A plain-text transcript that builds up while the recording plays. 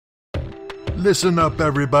Listen up,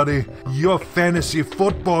 everybody. Your fantasy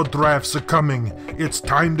football drafts are coming. It's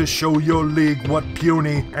time to show your league what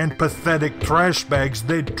puny and pathetic trash bags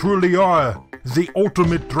they truly are. The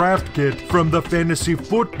ultimate draft kit from the fantasy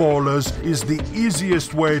footballers is the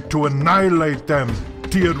easiest way to annihilate them.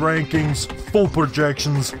 Tiered rankings, full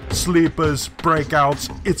projections, sleepers,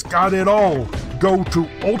 breakouts, it's got it all. Go to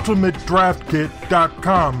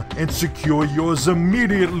ultimatedraftkit.com and secure yours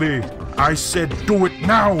immediately. I said do it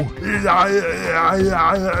now.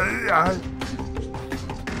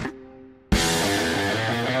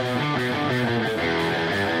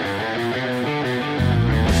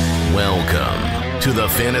 Welcome to the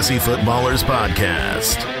Fantasy Footballers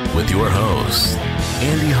Podcast with your hosts,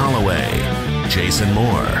 Andy Holloway, Jason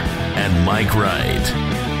Moore, and Mike Wright.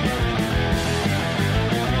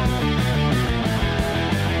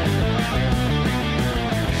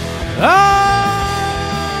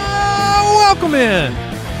 Welcome in.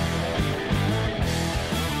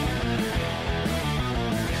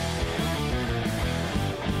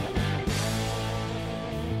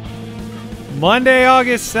 Monday,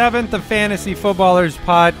 August 7th, the Fantasy Footballers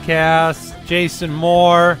Podcast. Jason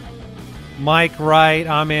Moore, Mike Wright,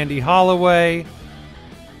 I'm Andy Holloway.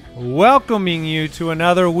 Welcoming you to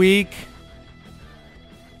another week.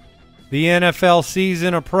 The NFL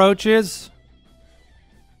season approaches.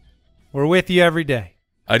 We're with you every day.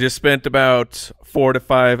 I just spent about 4 to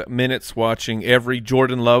 5 minutes watching every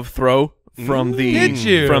Jordan Love throw from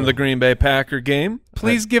the Green Bay Packer game.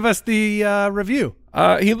 Please give us the review.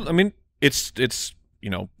 It's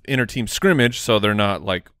inter-team scrimmage, so they're not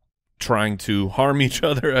like trying to harm each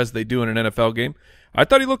other as they do in an NFL game. I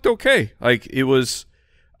thought he looked okay. I was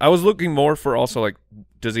looking more for also like,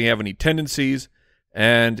 does he have any tendencies?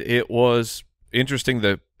 And it was interesting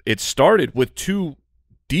that it started with 2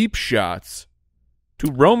 deep shots to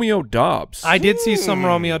Romeo Doubs. I did see some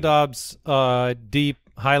Romeo Doubs deep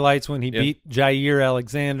highlights when he beat Jair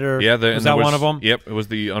Alexander. Yeah, was that one of them? Yep, it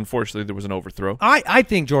was unfortunately there was an overthrow. I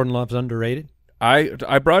think Jordan Love's underrated.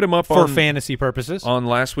 I brought him up for fantasy purposes on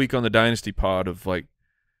last week on the Dynasty pod of like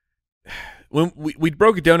when we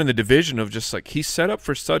broke it down in the division of just like he's set up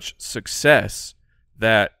for such success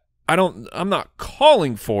that I'm not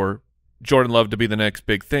calling for Jordan Love to be the next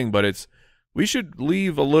big thing, but we should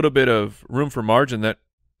leave a little bit of room for margin that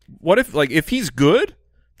what if he's good,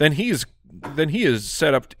 then he is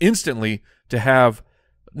set up instantly to have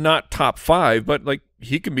not top 5, but like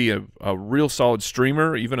he can be a real solid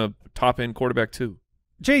streamer, even a top-end quarterback too.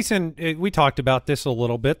 Jason, we talked about this a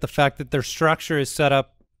little bit, the fact that their structure is set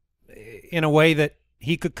up in a way that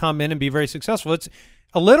he could come in and be very successful. It's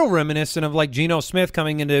a little reminiscent of like Geno Smith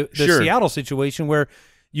coming into the Seattle situation where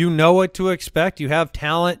you know what to expect. You have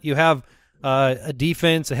talent. You have a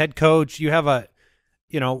defense, a head coach. You have a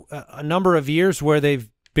number of years where they've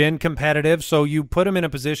been competitive, so you put him in a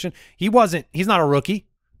position. He's not a rookie,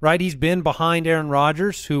 right? He's been behind Aaron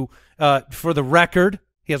Rodgers, who, for the record,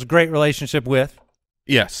 he has a great relationship with.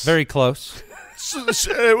 Yes. Very close.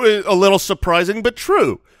 It was a little surprising, but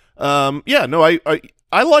true. I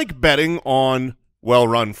like betting on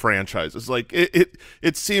well-run franchises. Like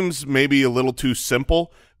it seems maybe a little too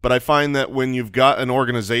simple, but I find that when you've got an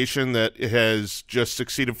organization that has just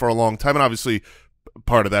succeeded for a long time, and obviously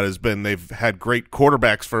part of that has been they've had great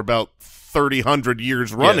quarterbacks for about 300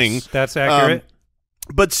 years running. Yes, that's accurate.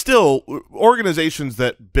 But still, organizations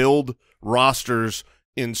that build rosters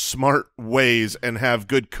in smart ways and have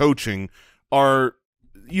good coaching are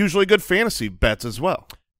usually good fantasy bets as well.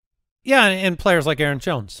 Yeah, and players like Aaron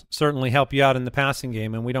Jones certainly help you out in the passing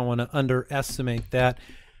game, and we don't want to underestimate that.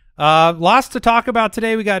 Lots to talk about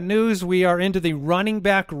today. We got news. We are into the running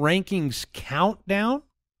back rankings countdown.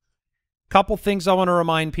 Couple things I want to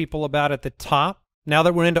remind people about at the top. Now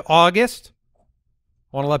that we're into August,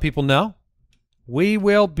 I want to let people know we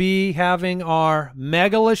will be having our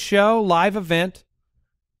Megala Show live event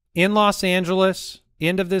in Los Angeles,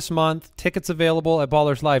 end of this month. Tickets available at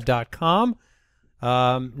ballerslive.com.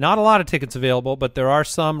 Not a lot of tickets available, but there are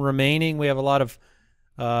some remaining. We have a lot of,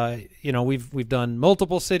 we've done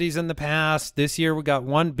multiple cities in the past. This year we got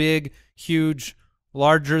one big, huge,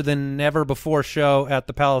 larger than ever before show at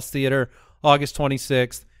the Palace Theater, August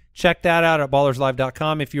 26th. Check that out at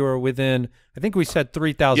ballerslive.com if you are within, I think we said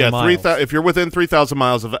 3,000 miles. If you're within 3,000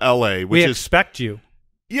 miles of L.A., we expect you.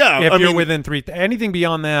 Yeah. If you're within anything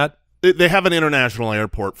beyond that. They have an international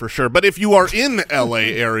airport for sure. But if you are in the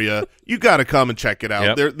L.A. area, you got to come and check it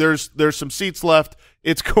out. Yep. There's some seats left.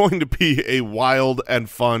 It's going to be a wild and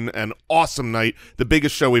fun and awesome night, the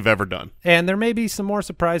biggest show we've ever done. And there may be some more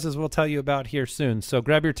surprises we'll tell you about here soon. So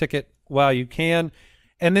grab your ticket while you can.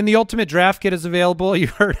 And then the Ultimate Draft Kit is available. You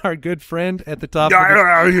heard our good friend at the top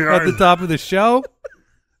of the show.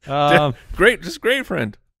 Great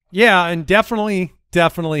friend. Yeah, and definitely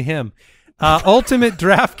him.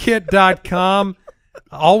 UltimateDraftKit.com.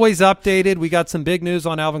 Always updated. We got some big news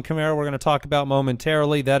on Alvin Kamara we're going to talk about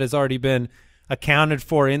momentarily. That has already been accounted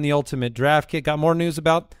for in the Ultimate Draft Kit. Got more news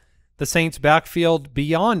about the Saints backfield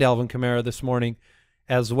beyond Alvin Kamara this morning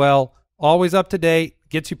as well. Always up to date.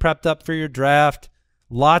 Gets you prepped up for your draft.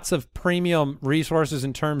 Lots of premium resources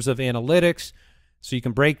in terms of analytics so you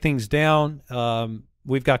can break things down.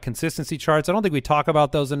 We've got consistency charts. I don't think we talk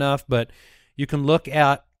about those enough, but you can look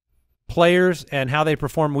at players and how they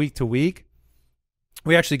perform week to week.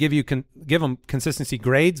 We actually give them consistency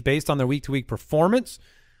grades based on their week-to-week performance,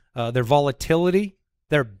 their volatility,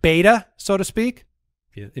 their beta, so to speak.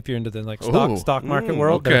 If you're into the stock market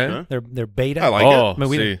world, okay. their beta. I like it. I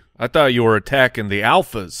mean, I thought you were attacking the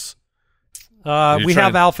alphas. We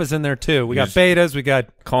have alphas in there too. We got betas. We got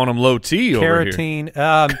calling them low T over here. Carotene.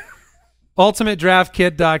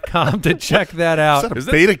 UltimateDraftKit.com to check that out. Is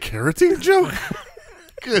that a beta carotene joke?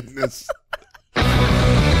 Goodness.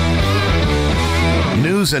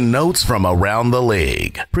 News and notes from around the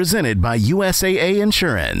league. Presented by USAA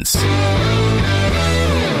Insurance.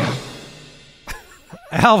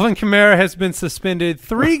 Alvin Kamara has been suspended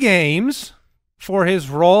 3 games for his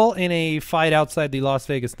role in a fight outside the Las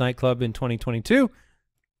Vegas nightclub in 2022.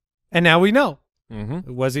 And now we know.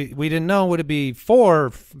 Mm-hmm. We didn't know. Would it be 4,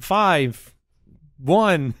 5,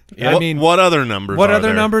 1? Yeah. What other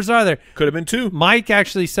numbers are there? Could have been 2. Mike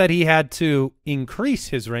actually said he had to increase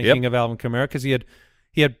his ranking of Alvin Kamara because he had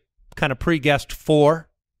kind of pre-guessed 4,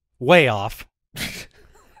 way off.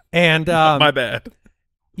 And my bad.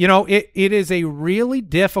 You know, it is a really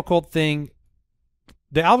difficult thing.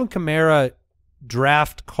 The Alvin Kamara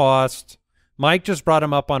draft cost, Mike just brought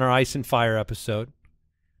him up on our Ice and Fire episode.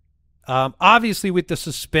 Obviously, with the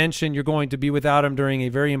suspension, you're going to be without him during a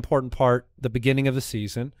very important part, the beginning of the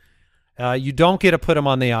season. You don't get to put him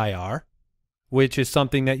on the IR, which is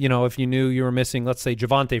something that, you know, if you knew you were missing, let's say,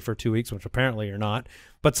 Javonte for 2 weeks, which apparently you're not,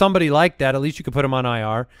 but somebody like that, at least you could put him on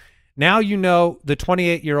IR. Now you know the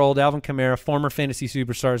 28-year-old Alvin Kamara, former fantasy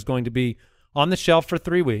superstar, is going to be on the shelf for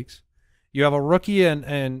 3 weeks. You have a rookie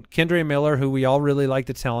and Kendre Miller, who we all really like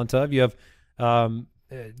the talent of. You have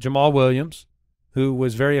Jamal Williams, who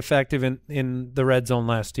was very effective in the red zone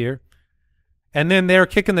last year. And then they're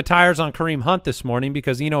kicking the tires on Kareem Hunt this morning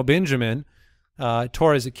because Eno Benjamin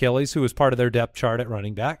tore his Achilles, who was part of their depth chart at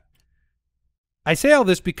running back. I say all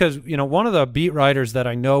this because, you know, one of the beat writers that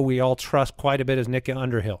I know we all trust quite a bit is Nick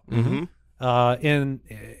Underhill in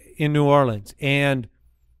New Orleans. And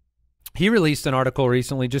he released an article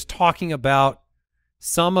recently just talking about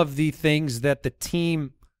some of the things that the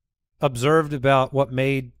team observed about what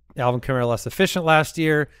made Alvin Kamara less efficient last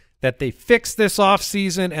year, that they fixed this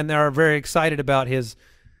offseason, and they're very excited about his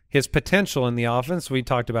potential in the offense. We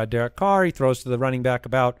talked about Derek Carr. He throws to the running back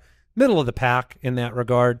about middle of the pack in that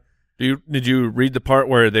regard. Did you read the part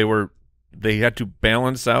where they had to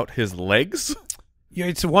balance out his legs? Yeah,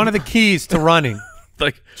 it's one of the keys to running.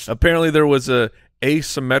 Like, apparently there was a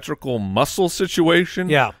asymmetrical muscle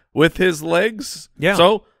situation with his legs. Yeah.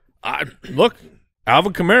 So, look,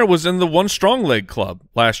 Alvin Kamara was in the one strong leg club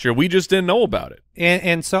last year. We just didn't know about it.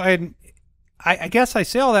 And so I guess I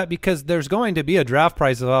say all that because there's going to be a draft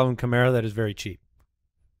price of Alvin Kamara that is very cheap.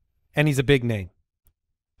 And he's a big name.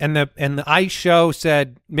 And the Ice show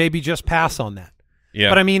said maybe just pass on that. Yeah.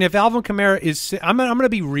 But I mean, if Alvin Kamara is, I'm going to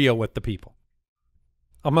be real with the people.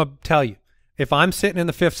 I'm going to tell you, if I'm sitting in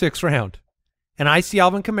the 5th, 6th round and I see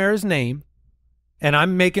Alvin Kamara's name and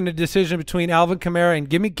I'm making a decision between Alvin Kamara and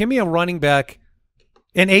give me a running back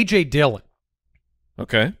and A.J. Dillon.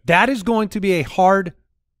 Okay. That is going to be a hard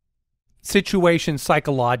situation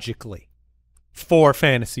psychologically for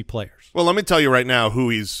fantasy players. Well, let me tell you right now who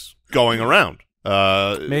he's going around.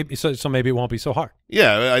 Maybe it won't be so hard.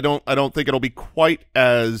 Yeah, I don't think it'll be quite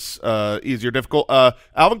as easy or difficult.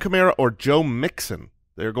 Alvin Kamara or Joe Mixon.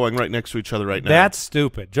 They're going right next to each other right now. That's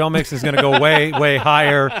stupid. Joe Mixon's going to go way, way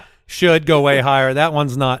higher. Should go way higher. That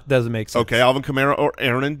one's doesn't make sense. Okay, Alvin Kamara or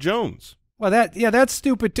Aaron Jones. Well, that's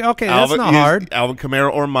stupid too. Okay, that's not hard. Alvin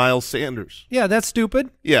Kamara or Miles Sanders. Yeah, that's stupid.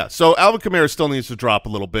 Yeah, so Alvin Kamara still needs to drop a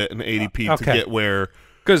little bit in ADP to get where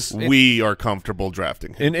we are comfortable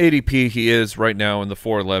drafting him. In ADP, he is right now in the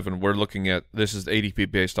 411. We're looking at this is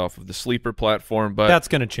ADP based off of the sleeper platform, but that's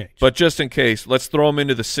going to change. But just in case, let's throw him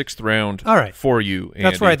into the 6th round. All right. For you, Andy.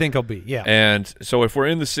 That's where I think he'll be. Yeah. And so if we're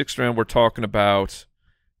in the 6th round, we're talking about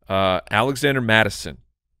Alexander Mattison,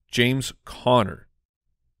 James Conner,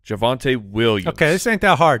 Javonte Williams. Okay, this ain't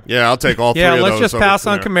that hard. Yeah, I'll take all three Yeah, of let's those just pass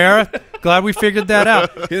on Kamara. Glad we figured that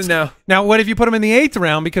out. Now, what if you put him in the 8th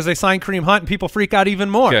round because they signed Kareem Hunt and people freak out even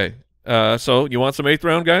more? Okay. So you want some 8th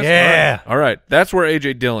round guys? Yeah. All right. That's where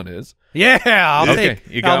A.J. Dillon is. Yeah, I'll take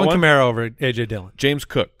You got Alvin one? Kamara over A.J. Dillon. James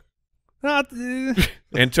Cook. Not,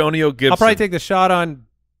 Antonio Gibson. I'll probably take the shot on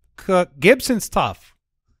Cook. Gibson's tough.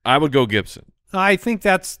 I would go Gibson. I think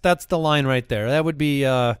that's the line right there. That would be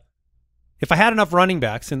if I had enough running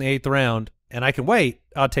backs in the 8th round and I can wait,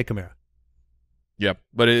 I'll take Kamara. Yep.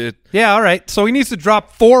 But Yeah, all right. So he needs to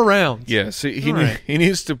drop 4 rounds. yeah, see, Right. he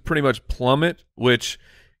needs to pretty much plummet, which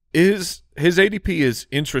is his ADP is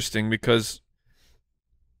interesting because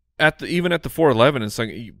even at the 411, it's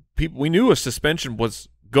like we knew a suspension was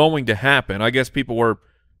going to happen. I guess people were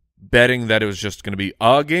betting that it was just going to be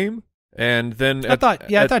a game, and then I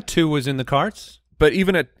thought 2 was in the cards. But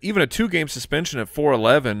even a 2-game suspension at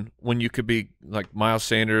 411, when you could be like Miles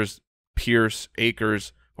Sanders, Pierce,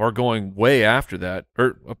 Akers, or going way after that,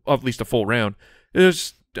 or at least a full round, I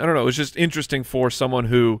don't know. It was just interesting for someone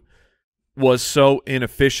who was so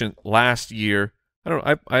inefficient last year. I don't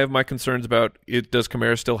know. I have my concerns about it. Does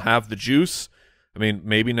Kamara still have the juice? I mean,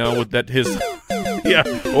 maybe now with that his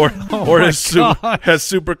has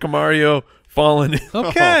Super Camario fallen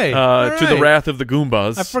Okay. to the wrath of the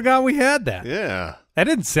Goombas. I forgot we had that. Yeah. That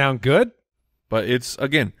didn't sound good. But it's,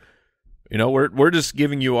 again, we're just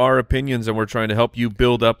giving you our opinions, and we're trying to help you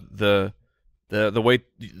build up the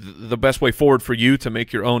best way forward for you to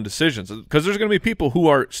make your own decisions. Because there's going to be people who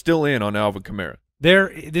are still in on Alvin Kamara.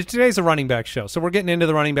 Today's a running back show, so we're getting into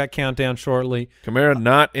the running back countdown shortly. Kamara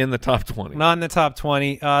not in the top 20. Not in the top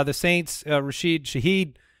 20. The Saints, Rashid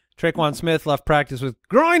Shaheed, Traquan Smith left practice with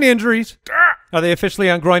groin injuries. Are they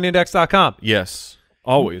officially on groinindex.com? Yes,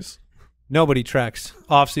 always. Nobody tracks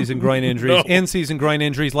off-season groin injuries, in-season groin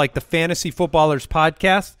injuries like the Fantasy Footballers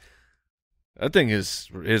podcast. That thing is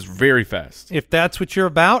very fast. If that's what you're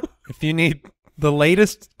about, if you need the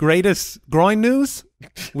latest, greatest groin news,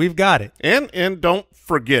 we've got it. And don't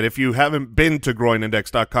forget, if you haven't been to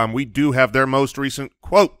groinindex.com, we do have their most recent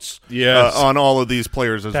quotes on all of these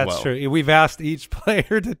players as well. That's true. We've asked each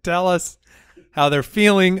player to tell us how they're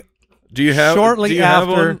feeling. Do you have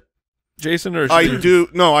after one, Jason? Or I do.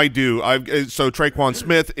 No, I do. So Traquan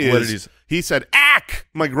Smith is. What did he said, "Ack,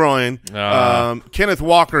 my groin." Kenneth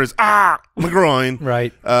Walker is my groin.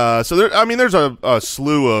 Right. So there's a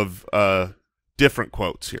slew of different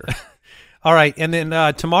quotes here. All right, and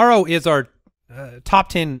then tomorrow is our top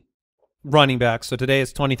 10 running backs. So today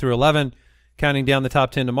is 20 through 11, counting down the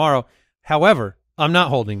top 10 tomorrow. However, I'm not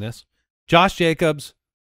holding this. Josh Jacobs.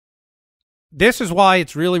 This is why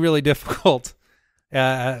it's really, really difficult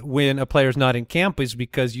when a player's not in camp, is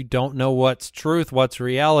because you don't know what's truth, what's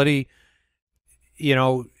reality.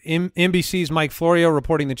 NBC's Mike Florio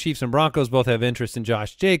reporting the Chiefs and Broncos both have interest in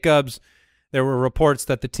Josh Jacobs. There were reports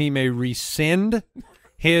that the team may rescind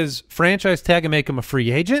his franchise tag and make him a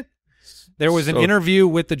free agent. There was an interview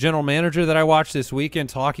with the general manager that I watched this weekend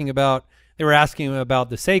talking about, they were asking him about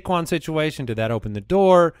the Saquon situation. Did that open the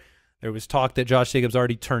door? There was talk that Josh Jacobs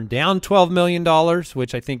already turned down $12 million,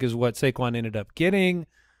 which I think is what Saquon ended up getting.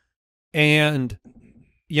 And,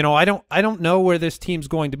 I don't know where this team's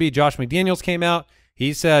going to be. Josh McDaniels came out.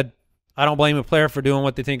 He said, I don't blame a player for doing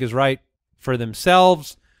what they think is right for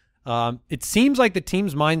themselves. It seems like the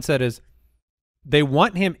team's mindset is they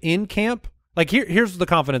want him in camp. Like here's the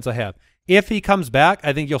confidence I have. If he comes back,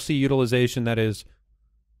 I think you'll see utilization that is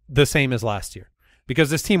the same as last year, because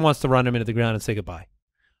this team wants to run him into the ground and say goodbye.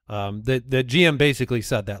 The GM basically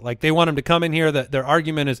said that. Like, they want him to come in here. Their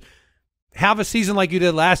argument is, have a season like you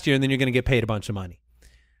did last year, and then you're going to get paid a bunch of money.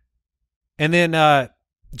 And then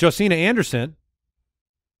Josina Anderson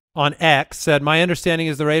on X said, my understanding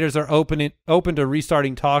is the Raiders are open to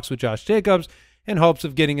restarting talks with Josh Jacobs in hopes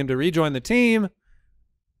of getting him to rejoin the team.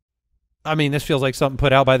 I mean, this feels like something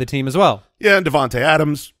put out by the team as well. Yeah, and Devontae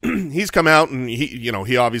Adams, he's come out and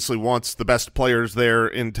he obviously wants the best players there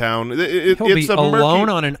in town. He'll be alone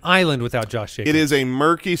on an island without Josh Jacobs. It is a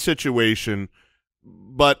murky situation,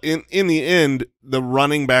 but in the end, the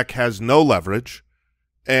running back has no leverage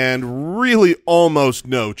and really almost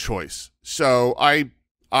no choice. So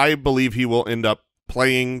I believe he will end up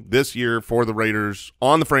playing this year for the Raiders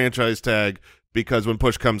on the franchise tag, because when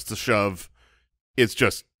push comes to shove, it's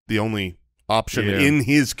just the only option in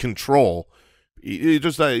his control. He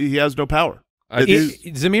has no power.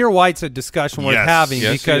 Jahmyr White's a discussion worth having,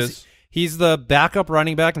 because he's the backup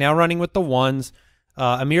running back now running with the ones.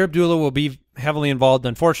 Amir Abdullah will be heavily involved.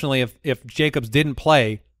 Unfortunately, if Jacobs didn't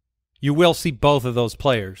play, you will see both of those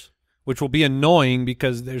players, which will be annoying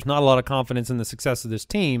because there's not a lot of confidence in the success of this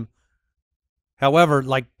team. However,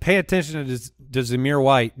 like, pay attention to Jahmyr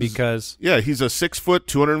White because he's a 6 foot,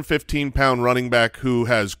 215-pound running back who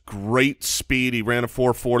has great speed. He ran a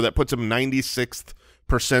 4.4 that puts him 96th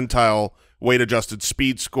percentile weight-adjusted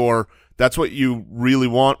speed score. That's what you really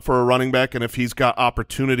want for a running back, and if he's got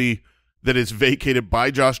opportunity that is vacated by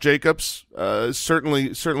Josh Jacobs,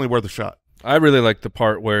 certainly worth a shot. I really like the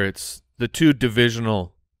part where it's the two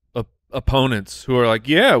divisional opponents who are like,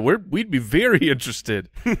 yeah, we'd be very interested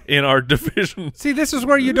in our division. See, this is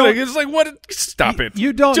where you don't. It's like, what? Stop it.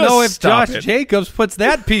 You don't Just know if stop Josh it. Jacobs puts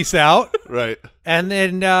that piece out. Right. And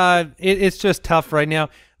then it's just tough right now. A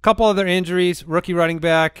couple other injuries. Rookie running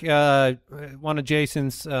back, one of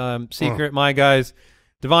Jason's secret, my guys,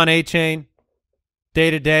 Devon Etienne,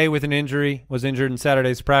 day-to-day with an injury, was injured in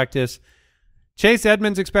Saturday's practice. Chase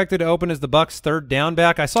Edmonds expected to open as the Bucs' third down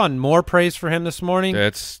back. I saw more praise for him this morning.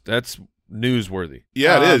 That's newsworthy.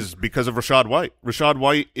 Yeah, it is because of Rachaad White. Rachaad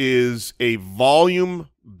White is a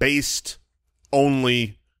volume-based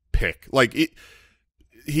only pick. Like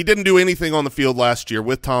he didn't do anything on the field last year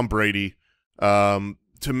with Tom Brady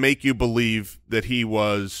to make you believe that he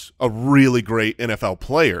was a really great NFL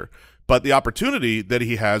player. But the opportunity that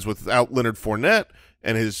he has without Leonard Fournette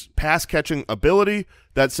and his pass-catching ability,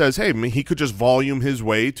 that says, hey, he could just volume his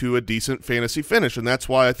way to a decent fantasy finish, and that's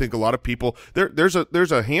why I think a lot of people there's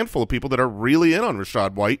a handful of people that are really in on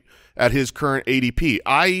Rachaad White at his current ADP.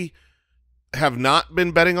 I have not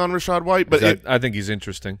been betting on Rachaad White, but I think he's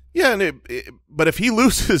interesting. Yeah, but if he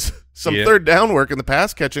loses some third down work and the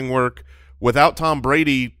pass-catching work without Tom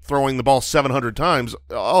Brady throwing the ball 700 times,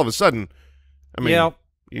 all of a sudden, I mean,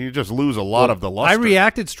 you just lose a lot of the luster. I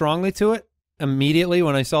reacted strongly to it immediately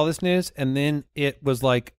when I saw this news, and then it was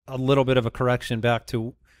like a little bit of a correction back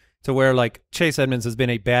to where, like, Chase Edmonds has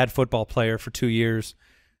been a bad football player for 2 years,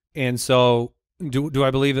 and so do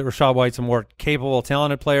I believe that Rachaad White's a more capable,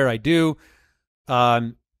 talented player? I do.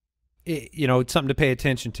 It's something to pay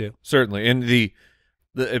attention to. Certainly, and the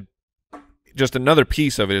just another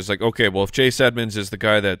piece of it is like, okay, well, if Chase Edmonds is the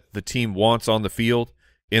guy that the team wants on the field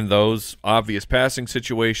in those obvious passing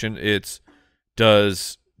situation, it's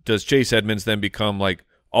does Chase Edmonds then become like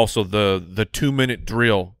also the 2-minute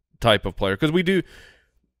drill type of player? Because we do,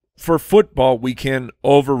 for football, we can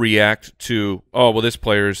overreact to, oh, well, this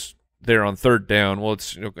player's there on third down. Well,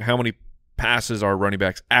 it's how many passes are running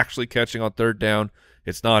backs actually catching on third down?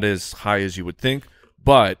 It's not as high as you would think.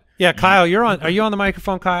 But yeah, Kyle, are you on the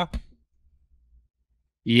microphone, Kyle?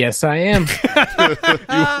 Yes, I am.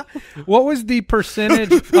 What was the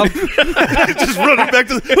percentage of just running back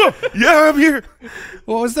to yeah, I'm here.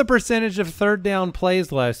 What was the percentage of third down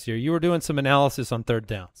plays last year? You were doing some analysis on third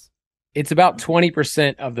downs. It's about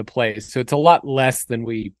 20% of the plays, so it's a lot less than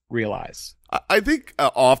we realize. I think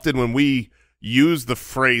often when we use the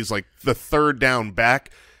phrase like the third down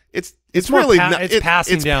back, it's really it's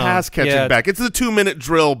passing down. Pass catching back. It's the 2-minute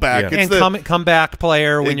drill back. Yeah. It's and come back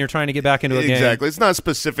player when you're trying to get back into a game. Exactly. It's not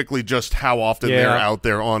specifically just how often they're out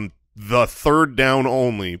there on the third down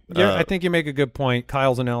only. I think you make a good point.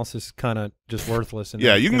 Kyle's analysis is kind of just worthless.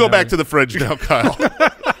 Yeah, you can go back to the fridge now, Kyle.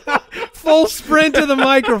 Full sprint to the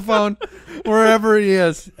microphone wherever he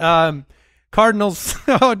is. Cardinals.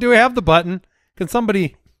 Oh, do we have the button? Can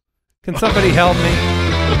somebody help me?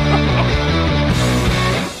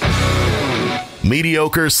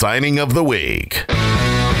 Mediocre signing of the week.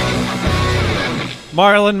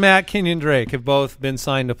 Marlon Mack, Kenyon Drake have both been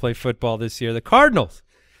signed to play football this year. The Cardinals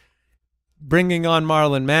bringing on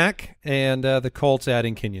Marlon Mack, and the Colts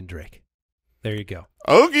adding Kenyon Drake. There you go.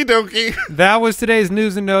 Okie dokie. That was today's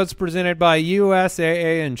news and notes presented by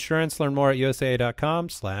USAA Insurance. Learn more at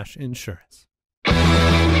usaa.com/insurance.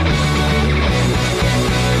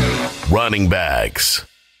 Running backs.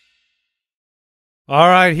 All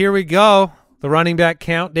right, here we go. The running back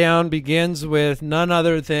countdown begins with none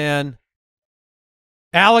other than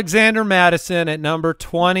Alexander Mattison at number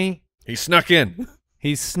 20. He snuck in.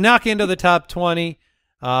 He snuck into the top 20.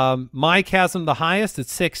 Mike has him the highest at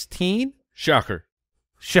 16. Shocker.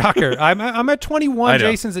 I'm at 21.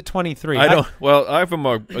 Jason's at 23. I have him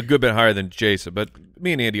a good bit higher than Jason, but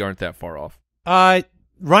me and Andy aren't that far off.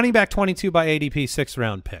 Running back 22 by ADP, 6th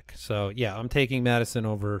round pick. So, yeah, I'm taking Mattison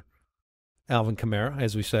over Alvin Kamara,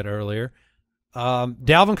 as we said earlier.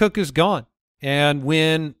 Dalvin Cook is gone, and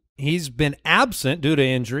when he's been absent due to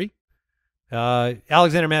injury,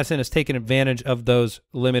 Alexander Mattison has taken advantage of those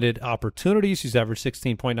limited opportunities. He's averaged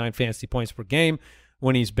 16.9 fantasy points per game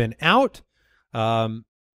when he's been out.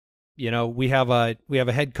 We have a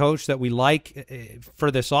head coach that we like for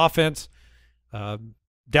this offense.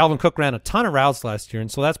 Dalvin Cook ran a ton of routes last year, and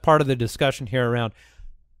so that's part of the discussion here around.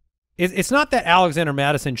 It's not that Alexander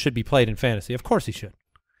Mattison should be played in fantasy. Of course he should.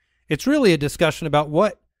 It's really a discussion about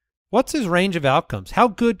what's his range of outcomes. How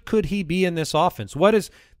good could he be in this offense? What is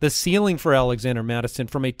the ceiling for Alexander Mattison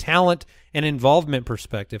from a talent and involvement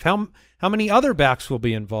perspective? How many other backs will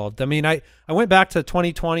be involved? I mean, I went back to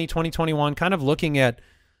 2020, 2021, kind of looking at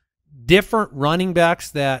different running backs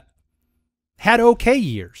that had okay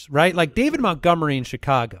years, right? Like David Montgomery in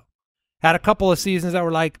Chicago had a couple of seasons that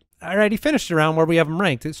were like, all right, he finished around where we have him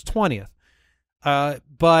ranked. It's 20th.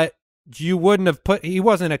 But you wouldn't have he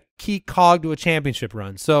wasn't a key cog to a championship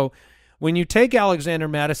run. So when you take Alexander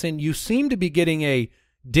Mattison, you seem to be getting a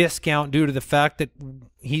discount due to the fact that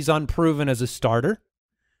he's unproven as a starter.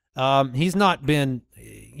 He's not been,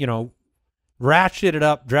 ratcheted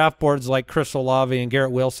up draft boards like Chris Olave and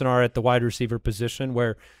Garrett Wilson are at the wide receiver position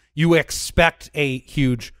where you expect a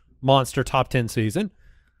huge monster top 10 season.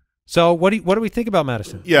 So what do we think about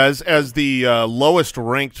Mattison? Yeah, as the lowest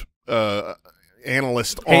ranked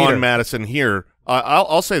analyst on Mattison here,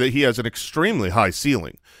 I'll say that he has an extremely high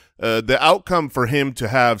ceiling. The outcome for him to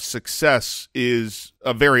have success is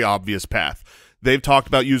a very obvious path. They've talked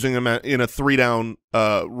about using him in a 3-down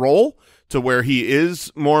role to where he is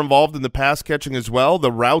more involved in the pass catching as well.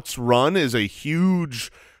 The routes run is a huge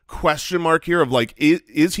question mark here of like,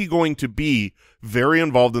 is he going to be very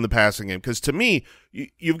involved in the passing game? Because to me,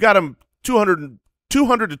 you've got him 200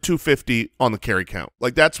 to 250 on the carry count.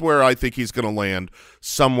 Like that's where I think he's going to land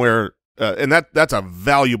somewhere, and that's a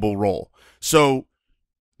valuable role. So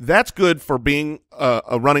that's good for being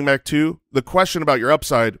a running back too. The question about your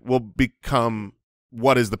upside will become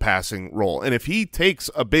what is the passing role, and if he takes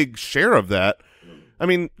a big share of that, I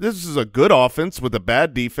mean, this is a good offense with a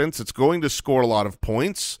bad defense. It's going to score a lot of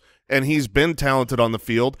points, and he's been talented on the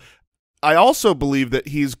field. I also believe that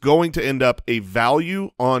he's going to end up a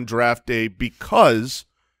value on draft day because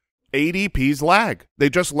ADPs lag. They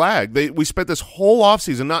just lag. We spent this whole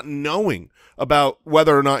offseason not knowing about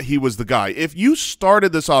whether or not he was the guy. If you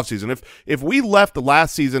started this offseason, if we left the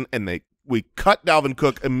last season and we cut Dalvin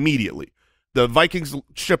Cook immediately, the Vikings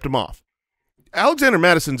shipped him off, Alexander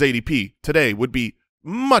Madison's ADP today would be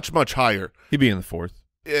much, much higher. He'd be in the 4th.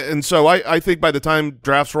 And so I think by the time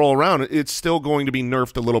drafts roll around, it's still going to be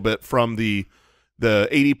nerfed a little bit from the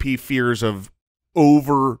ADP fears of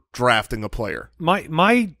over-drafting a player.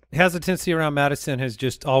 My hesitancy around Mattison has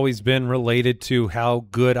just always been related to how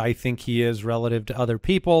good I think he is relative to other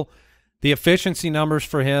people. The efficiency numbers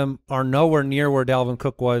for him are nowhere near where Dalvin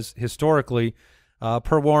Cook was historically.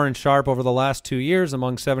 Per Warren Sharp, over the last 2 years,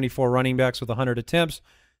 among 74 running backs with 100 attempts,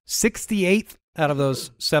 68th out of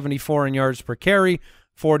those 74 in yards per carry,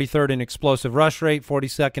 43rd in explosive rush rate,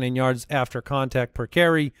 42nd in yards after contact per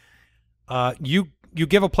carry. You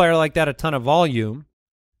give a player like that a ton of volume.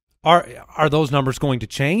 Are those numbers going to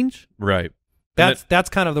change? Right. That's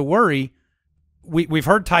kind of the worry. We've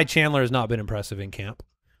heard Ty Chandler has not been impressive in camp.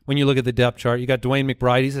 When you look at the depth chart, you got Dwayne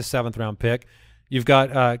McBride, he's a 7th-round pick. You've got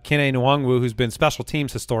Kene Nwangwu, who's been special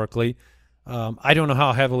teams historically. I don't know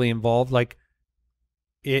how heavily involved. Like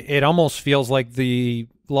it almost feels like the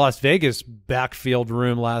Las Vegas backfield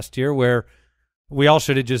room last year where we all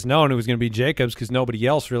should have just known it was going to be Jacobs because nobody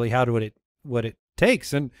else really had what it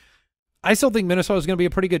takes. And I still think Minnesota is going to be a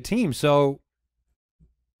pretty good team. So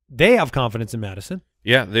they have confidence in Mattison.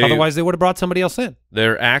 Yeah. Otherwise, they would have brought somebody else in.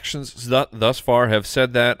 Their actions thus far have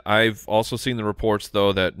said that. I've also seen the reports,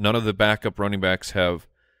 though, that none of the backup running backs have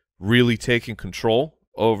really taken control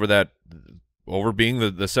over being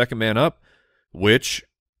the second man up, which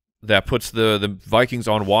that puts the Vikings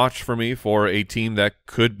on watch for me for a team that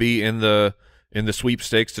could be in the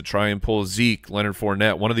sweepstakes to try and pull Zeke, Leonard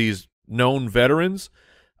Fournette, one of these known veterans.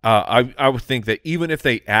 I would think that even if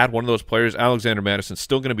they add one of those players, Alexander Madison's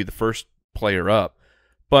still going to be the first player up.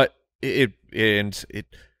 But it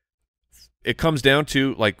comes down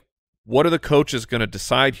to, like, what are the coaches going to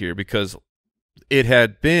decide here? Because it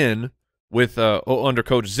had been with under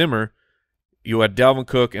Coach Zimmer, you had Dalvin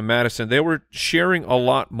Cook and Mattison. They were sharing a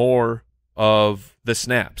lot more of the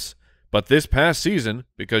snaps. But this past season,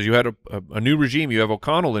 because you had a new regime, you have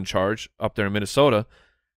O'Connell in charge up there in Minnesota,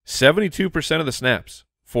 72% of the snaps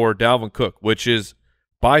for Dalvin Cook, which is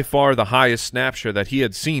by far the highest snap share that he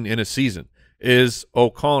had seen in a season. Is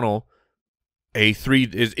O'Connell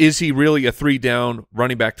is he really a 3-down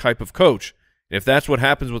running back type of coach? If that's what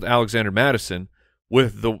happens with Alexander Mattison,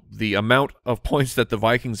 with the amount of points that the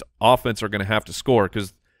Vikings offense are going to have to score,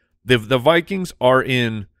 because the Vikings are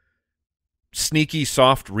in sneaky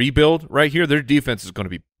soft rebuild right here. Their defense is going to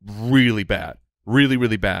be really bad, really,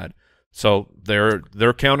 really bad. So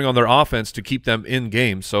they're counting on their offense to keep them in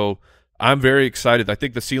game. So I'm very excited. I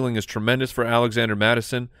think the ceiling is tremendous for Alexander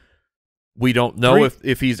Mattison. We don't know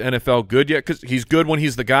if he's NFL good yet, because he's good when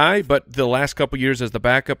he's the guy, but the last couple years as the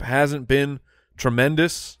backup hasn't been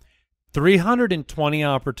tremendous. 320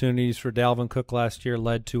 opportunities for Dalvin Cook last year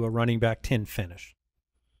led to a running back 10 finish.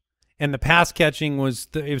 And the pass catching was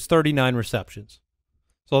 39 receptions.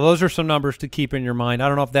 So those are some numbers to keep in your mind. I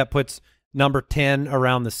don't know if that puts number 10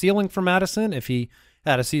 around the ceiling for Mattison if he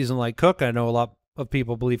had a season like Cook. I know a lot of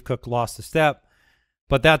people believe Cook lost a step,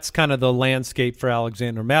 but that's kind of the landscape for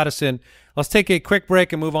Alexander Mattison. Let's take a quick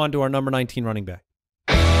break and move on to our number 19 running back.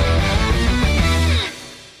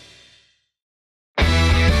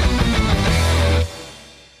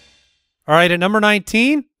 All right, at number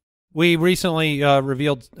 19, we recently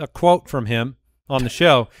revealed a quote from him on the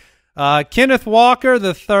show. Kenneth Walker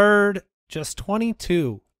III, just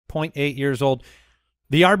 22.8 years old.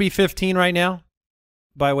 The RB15 right now,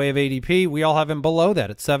 by way of ADP. We all have him below that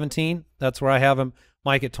at 17. That's where I have him.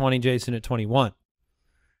 Mike at 20, Jason at 21.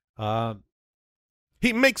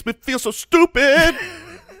 He makes me feel so stupid.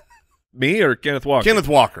 Me or Kenneth Walker? Kenneth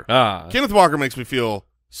Walker. Ah. Kenneth Walker makes me feel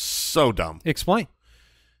so dumb. Explain.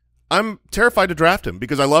 I'm terrified to draft him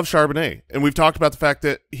because I love Charbonnet, and we've talked about the fact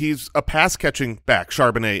that he's a pass-catching back,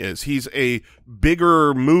 Charbonnet is. He's a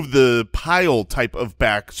bigger move-the-pile type of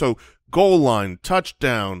back, so goal line,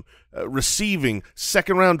 touchdown, receiving,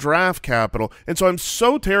 second-round draft capital, and so I'm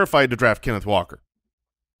so terrified to draft Kenneth Walker.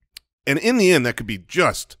 And in the end, that could be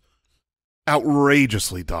just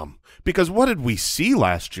outrageously dumb, because what did we see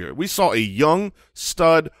last year? We saw a young,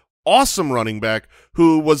 stud, awesome running back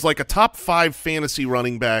who was like a top 5 fantasy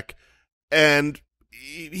running back, and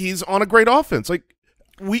he's on a great offense. Like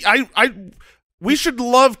we should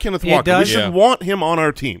love Kenneth Walker. We should want him on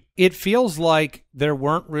our team. It feels like there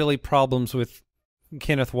weren't really problems with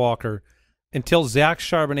Kenneth Walker until Zach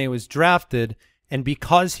Charbonnet was drafted, and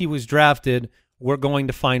because he was drafted, we're going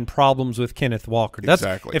to find problems with Kenneth Walker.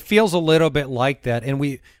 Exactly. It feels a little bit like that, and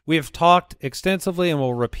we have talked extensively, and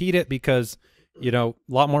we'll repeat it because a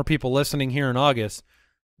lot more people listening here in August,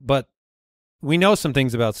 but we know some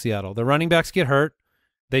things about Seattle. The running backs get hurt.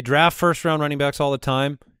 They draft first-round running backs all the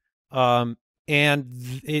time, and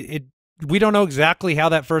we don't know exactly how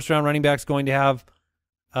that first-round running back's going to have,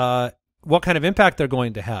 what kind of impact they're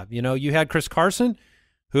going to have. You had Chris Carson,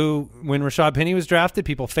 who, when Rashad Penny was drafted,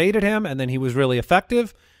 people faded him, and then he was really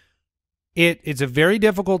effective. It's a very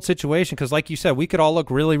difficult situation because, like you said, we could all look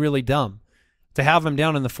really, really dumb to have him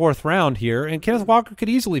down in the 4th round here, and Kenneth Walker could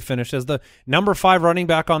easily finish as the number 5 running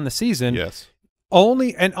back on the season. Yes. All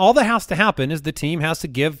that has to happen is the team has to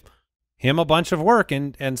give him a bunch of work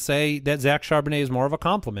and say that Zach Charbonnet is more of a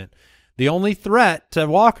compliment. The only threat to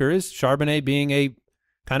Walker is Charbonnet being a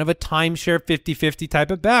kind of a timeshare 50-50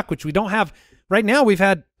 type of back, which we don't have right now. We've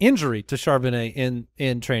had injury to Charbonnet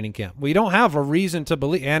in training camp. We don't have a reason to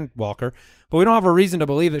believe, and Walker, but we don't have a reason to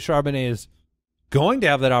believe that Charbonnet is going to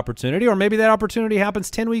have that opportunity, or maybe that opportunity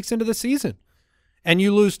happens 10 weeks into the season and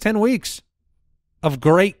you lose 10 weeks of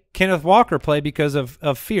great Kenneth Walker play because of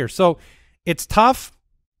fear. So it's tough.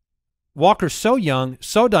 Walker's so young,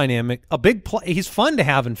 so dynamic, a big play. He's fun to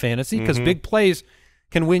have in fantasy because big plays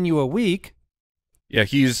can win you a week. Yeah,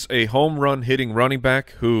 he's a home run hitting running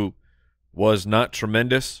back who was not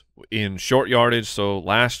tremendous in short yardage. So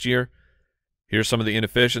last year, here's some of the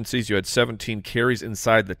inefficiencies. You had 17 carries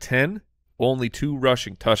inside the 10. Only 2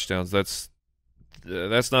 rushing touchdowns. That's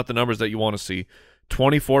not the numbers that you want to see.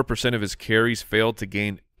 24% of his carries failed to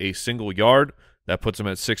gain a single yard. That puts him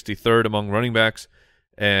at 63rd among running backs.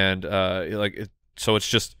 And so it's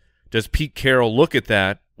just, does Pete Carroll look at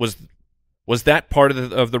that? Was that part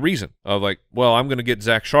of the reason of like, well, I'm going to get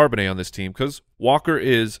Zach Charbonnet on this team because Walker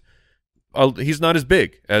is he's not as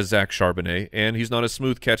big as Zach Charbonnet and he's not as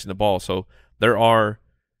smooth catching the ball. So there are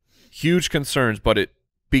huge concerns, but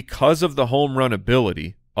because of the home run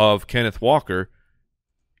ability of Kenneth Walker,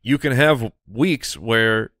 you can have weeks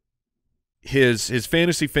where his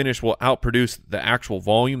fantasy finish will outproduce the actual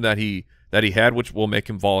volume that he had, which will make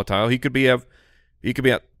him volatile. He could be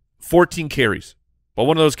at 14 carries, but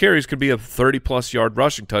one of those carries could be a 30-plus yard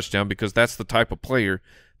rushing touchdown because that's the type of player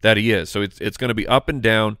that he is. So it's going to be up and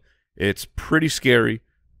down. It's pretty scary,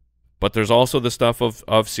 but there's also the stuff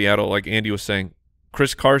of Seattle, like Andy was saying.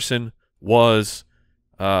 Chris Carson was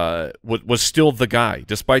still the guy,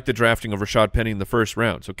 despite the drafting of Rashad Penny in the 1st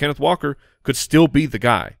round. So Kenneth Walker could still be the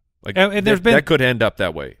guy. Like and that could end up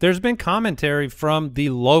that way. There's been commentary from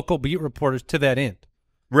the local beat reporters to that end.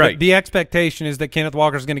 Right. The expectation is that Kenneth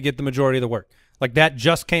Walker is going to get the majority of the work. Like that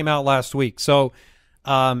just came out last week. So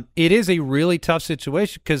it is a really tough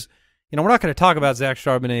situation because, we're not going to talk about Zach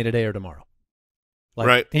Charbonnet today or tomorrow.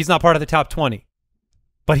 Right. He's not part of the top 20.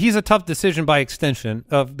 But he's a tough decision by extension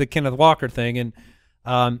of the Kenneth Walker thing. And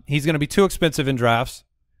He's going to be too expensive in drafts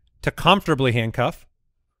to comfortably handcuff.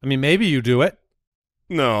 I mean, maybe you do it.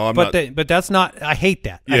 No, I'm not. But that's not – I hate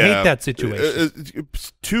that. Yeah. I hate that situation.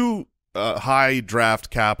 Two high draft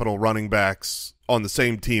capital running backs on the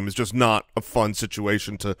same team is just not a fun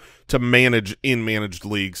situation to manage in managed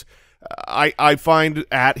leagues. I find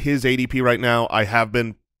at his ADP right now, I have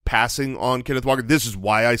been passing on Kenneth Walker. This is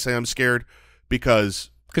why I say I'm scared, because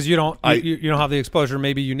you don't have the exposure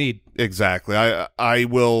maybe you need. Exactly. I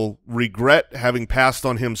will regret having passed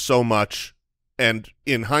on him so much, and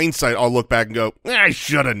in hindsight, I'll look back and go, I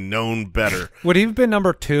should have known better. Would he have been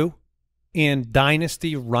number 2 in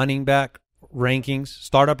dynasty running back rankings,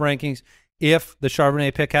 startup rankings, if the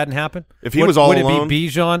Charbonnet pick hadn't happened? If he was all alone, would it be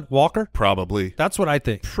Bijan, Walker? Probably. That's what I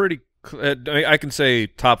think. I can say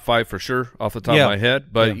top 5 for sure off the top of my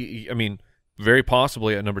head, but I mean, very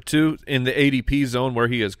possibly at number 2 in the ADP zone where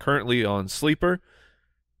he is currently on sleeper.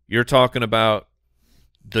 You're talking about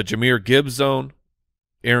the Jahmyr Gibbs zone,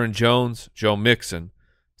 Aaron Jones, Joe Mixon.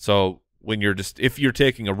 So when if you're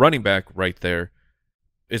taking a running back right there,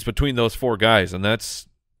 it's between those 4 guys, and that's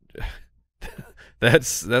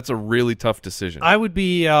a really tough decision. I would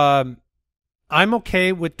be I'm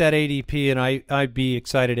okay with that ADP, and I'd be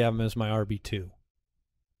excited to have him as my RB2.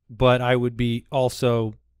 But I would be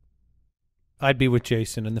also I'd be with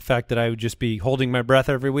Jason, and the fact that I would just be holding my breath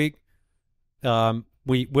every week. What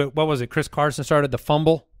was it? Chris Carson started the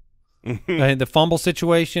fumble, the fumble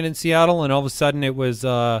situation in Seattle, and all of a sudden it was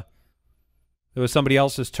somebody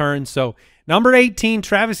else's turn. So number 18,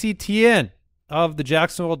 Travis Etienne of the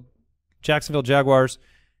Jacksonville Jaguars,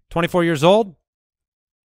 24 years old.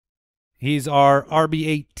 He's our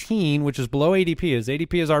RB18, which is below ADP. His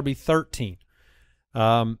ADP is RB13.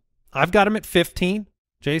 I've got him at 15,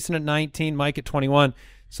 Jason at 19, Mike at 21.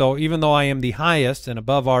 So even though I am the highest and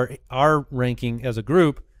above our ranking as a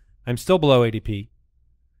group, I'm still below ADP.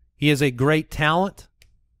 He is a great talent.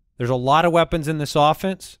 There's a lot of weapons in this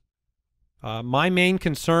offense. My main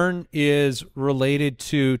concern is related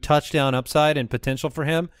to touchdown upside and potential for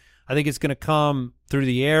him. I think it's going to come through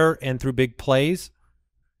the air and through big plays.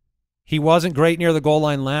 He wasn't great near the goal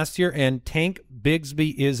line last year, and Tank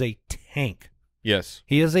Bigsby is a tank. Yes.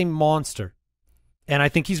 He is a monster, and I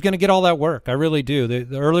think he's going to get all that work. I really do.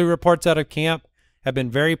 The early reports out of camp have been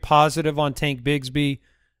very positive on Tank Bigsby.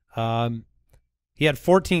 He had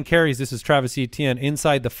 14 carries. This is Travis Etienne.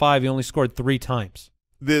 Inside the 5, he only scored 3 times.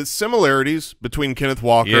 The similarities between Kenneth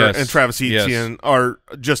Walker and Travis Etienne are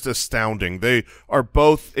just astounding. They are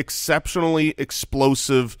both exceptionally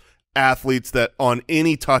explosive athletes that on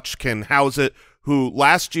any touch can house it, who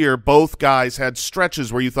last year both guys had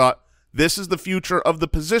stretches where you thought, this is the future of the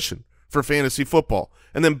position for fantasy football.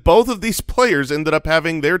 And then both of these players ended up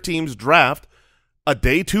having their teams draft a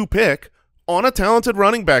day 2 pick on a talented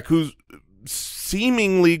running back who's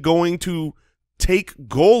seemingly going to take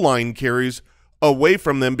goal line carries away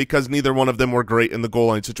from them because neither one of them were great in the goal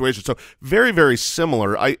line situation. So very, very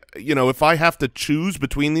similar. If I have to choose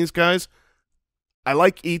between these guys, I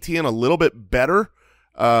like Etienne a little bit better.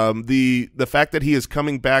 The fact that he is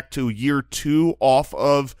coming back to year 2 off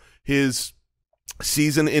of his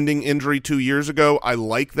season-ending injury 2 years ago, I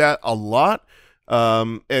like that a lot.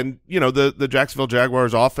 The Jacksonville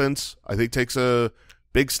Jaguars offense, I think, takes a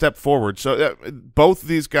big step forward. So both of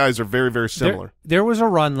these guys are very, very similar. There was a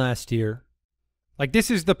run last year. Like,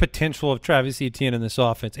 this is the potential of Travis Etienne in this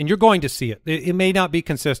offense, and you're going to see it. It may not be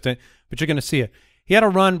consistent, but you're going to see it. He had a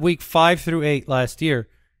run week 5 through 8 last year,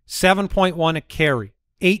 7.1 a carry,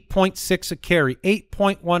 8.6 a carry,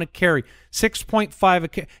 8.1 a carry, 6.5 a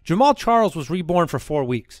carry. Jamal Charles was reborn for 4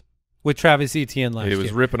 weeks with Travis Etienne last year. He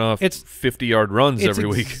was ripping off 50-yard runs every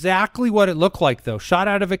week. It's exactly what it looked like, though. Shot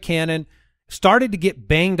out of a cannon, started to get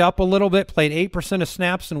banged up a little bit, played 8% of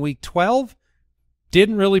snaps in week 12,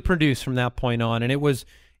 didn't really produce from that point on, and it was,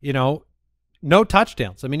 no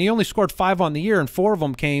touchdowns. I mean, he only scored 5 on the year, and 4 of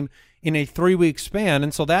them came in a 3-week span.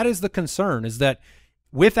 And so that is the concern, is that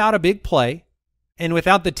without a big play and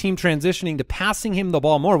without the team transitioning to passing him the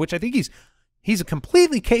ball more, which I think he's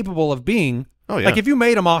completely capable of being. Oh, yeah. Like, if you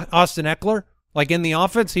made him Austin Eckler, like in the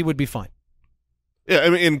offense, he would be fine. Yeah, I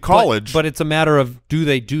mean, in college. But it's a matter of, do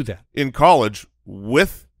they do that? In college,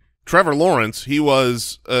 with Trevor Lawrence, he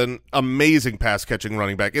was an amazing pass-catching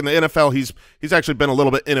running back. In the NFL, he's actually been a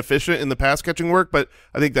little bit inefficient in the pass-catching work, but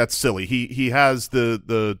I think that's silly. He has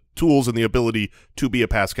the tools and the ability to be a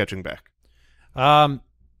pass-catching back.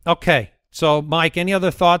 Okay. So, Mike, any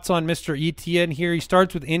other thoughts on Mr. Etienne here? He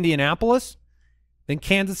starts with Indianapolis, then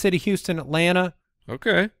Kansas City, Houston, Atlanta.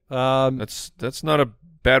 Okay. That's not a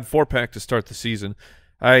bad 4-pack to start the season.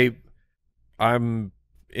 I'm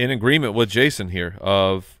in agreement with Jason here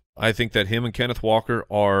of I think that him and Kenneth Walker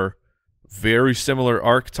are very similar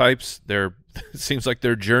archetypes. It seems like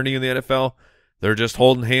their journey in the NFL, they're just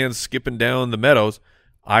holding hands, skipping down the meadows.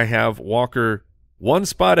 I have Walker one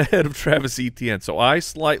spot ahead of Travis Etienne, so I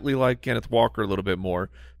slightly like Kenneth Walker a little bit more,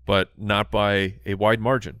 but not by a wide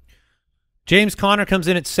margin. James Conner comes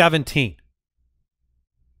in at 17.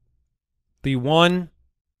 The one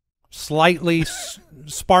slightly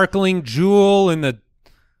sparkling jewel in the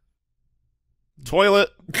toilet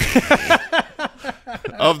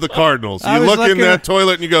of the Cardinals. I You was look in looking that at-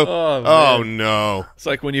 toilet and you go, Oh, oh man. no. It's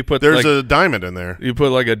like when you put There's like, a diamond in there. you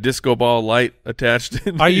put like a disco ball light attached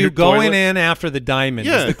into Are you your going toilet. in after the diamond?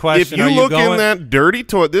 Yeah, Is the question. if Are you you look going? in that dirty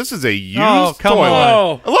toilet, this is a used Oh, come toilet.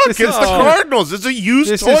 on. Oh, Look, This it's is the too- Cardinals. It's a used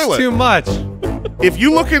This toilet. is too much. If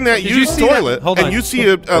you look in that Did you used see that? toilet Hold and on. you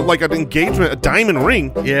see like an engagement, a diamond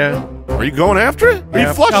ring, yeah. are you going after it? Are Yeah.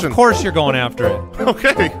 you flushing? Of course you're going after it.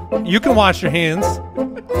 Okay. You can wash your hands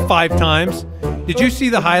 5 times. Did you see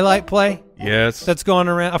the highlight play Yes. that's going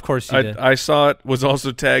around? Of course you did. I saw it, was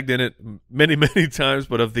also tagged in it many, many times,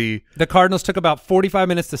 but of the The Cardinals took about 45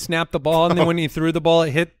 minutes to snap the ball, and then when he threw the ball,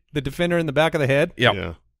 it hit the defender in the back of the head.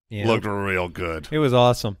 yeah. Yeah. Looked real good. It was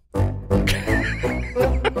awesome.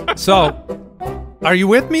 So, are you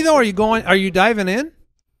with me though? Are you diving in?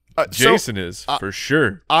 Jason is for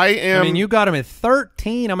sure. I am. I mean, you got him at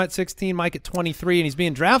 13. I'm at 16. Mike at 23, and he's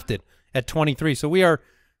being drafted at 23. So we are.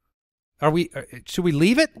 Should we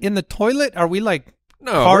leave it in the toilet? Are we like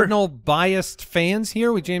No, Cardinal biased fans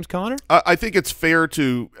here with James Conner? I think it's fair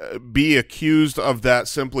to be accused of that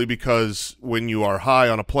simply because when you are high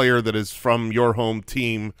on a player that is from your home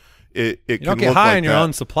team, it You can don't get look high like on your that.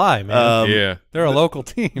 own supply, man. yeah. They're a local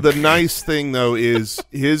team. The nice thing, though, is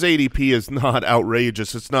his ADP is not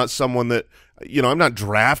outrageous. It's not someone that, I'm not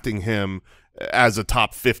drafting him as a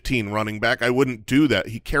top 15 running back. I wouldn't do that.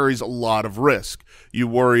 He carries a lot of risk. You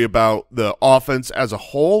worry about the offense as a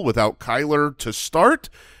whole without Kyler to start,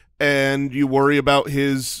 and you worry about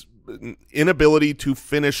his inability to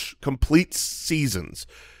finish complete seasons.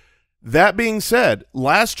 That being said,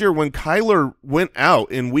 last year when Kyler went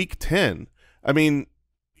out in Week 10, I mean,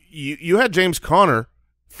 you had James Conner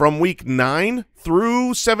from Week 9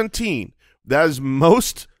 through 17. That is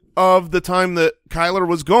most of the time that Kyler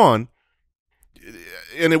was gone,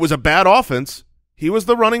 and it was a bad offense. He was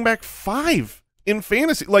the running back 5 in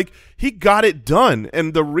fantasy. Like, he got it done,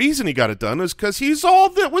 and the reason he got it done is because he's all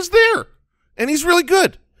that was there, and he's really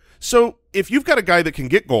good. So if you've got a guy that can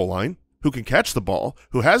get goal line, who can catch the ball,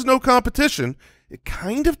 who has no competition, it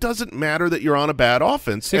kind of doesn't matter that you're on a bad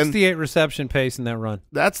offense. 68 reception pace in that run.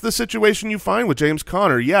 That's the situation you find with James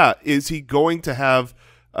Conner. Yeah, is he going to have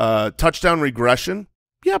touchdown regression?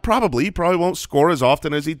 Yeah, probably. He probably won't score as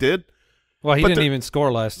often as he did. Well, he But didn't there- even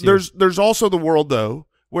score last year. There's also the world, though,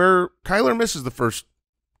 where Kyler misses the first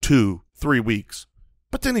 2-3 weeks,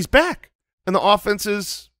 but then he's back, and the offense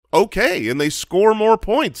is okay, and they score more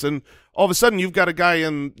points, and all of a sudden you've got a guy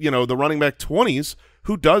in the running back 20s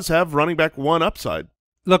who does have running back 1 upside.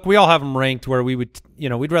 Look, we all have him ranked where we would,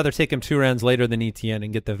 we'd rather take him 2 rounds later than Etienne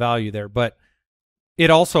and get the value there. But it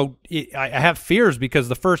also, I have fears because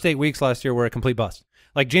the first 8 weeks last year were a complete bust.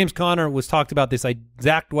 Like James Conner was talked about this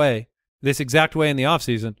exact way in the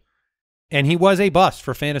offseason, and he was a bust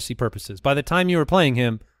for fantasy purposes. By the time you were playing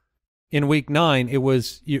him in Week 9, it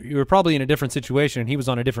was you were probably in a different situation, and he was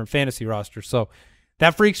on a different fantasy roster. So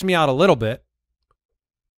that freaks me out a little bit.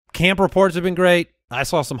 Camp reports have been great. I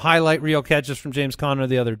saw some highlight reel catches from James Conner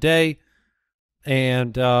the other day,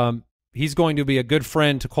 and he's going to be a good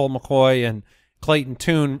friend to Colt McCoy and Clayton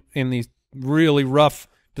Tune in these really rough,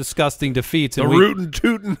 disgusting defeats. The rootin',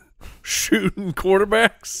 tootin', shooting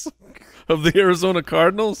quarterbacks of the Arizona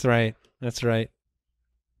Cardinals. That's right. That's right.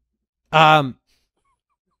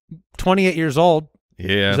 28 years old.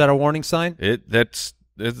 Yeah. Is that a warning sign? It's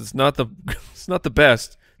not the it's not the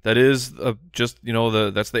best. That is just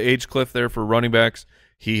that's the age cliff there for running backs.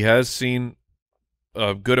 He has seen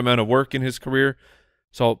a good amount of work in his career,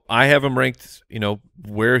 so I have him ranked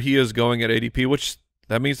where he is going at ADP, which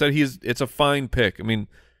that means that it's a fine pick. I mean,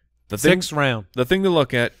 the 6th round. The thing to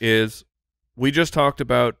look at is we just talked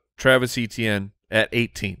about Travis Etienne at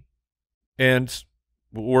 18, and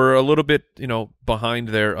we're a little bit behind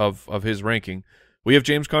there of his ranking. We have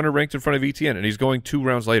James Conner ranked in front of Etienne, and he's going 2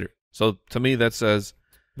 rounds later. So to me, that says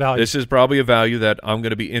Value. this is probably a value that I'm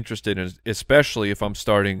going to be interested in, especially if I'm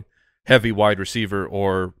starting heavy wide receiver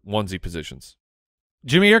or onesie positions.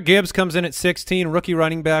 Jahmyr Gibbs comes in at 16, rookie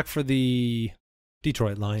running back for the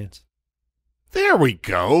Detroit Lions. There we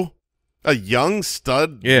go. A young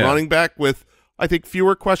stud running back with, I think,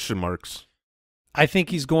 fewer question marks. I think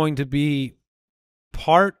he's going to be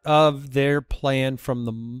part of their plan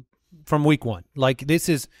from week one. Like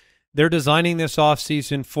they're designing this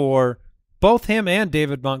offseason for both him and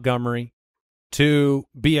David Montgomery to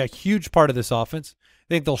be a huge part of this offense.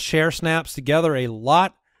 I think they'll share snaps together a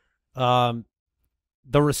lot. The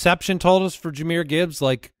reception totals for Jahmyr Gibbs,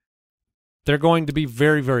 like, they're going to be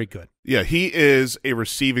very, very good. Yeah, he is a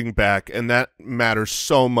receiving back, and that matters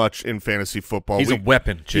so much in fantasy football. He's a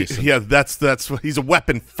weapon, Jason. That's he's a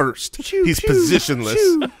weapon first. He's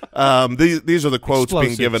positionless. These are the quotes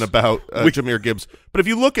being given about Jahmyr Gibbs. But if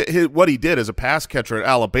you look at what he did as a pass catcher at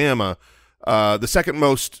Alabama, the second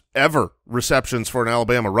most ever receptions for an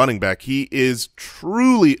Alabama running back, he is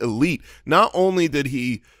truly elite. Not only did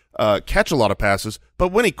he catch a lot of passes, but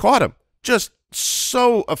when he caught him, just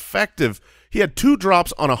so effective. He had 2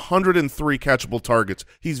 drops on 103 catchable targets.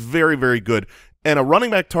 He's very, very good. And a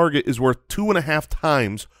running back target is worth 2.5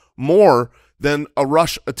 times more than a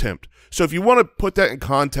rush attempt. So if you want to put that in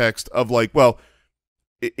context of like, well,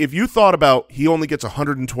 if you thought about he only gets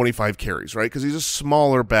 125 carries, right? Because he's a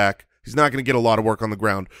smaller back. He's not going to get a lot of work on the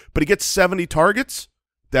ground. But he gets 70 targets.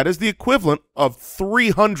 That is the equivalent of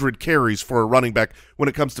 300 carries for a running back when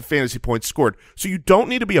it comes to fantasy points scored. So you don't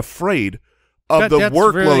need to be afraid of the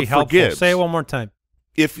workload for Gibbs. Say it one more time.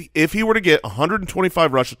 If he were to get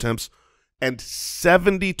 125 rush attempts and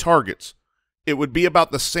 70 targets, it would be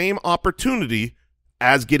about the same opportunity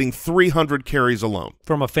as getting 300 carries alone.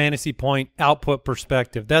 From a fantasy point output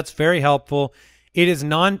perspective, that's very helpful. It's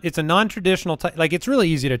a non-traditional type. Like, it's really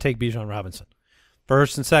easy to take Bijan Robinson.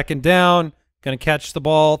 First and second down, going to catch the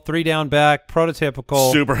ball, 3 down back,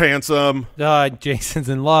 prototypical. Super handsome. Jason's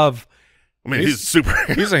in love. I mean, he's super.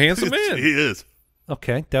 He's a handsome man. He is.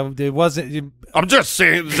 Okay, it wasn't. I'm just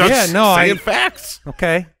saying. Saying facts.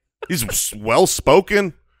 Okay, he's well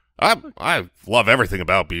spoken. I love everything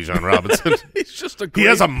about Bijan Robinson. He's just he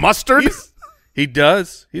has a mustard. He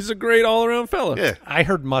does. He's a great all around fella. Yeah. I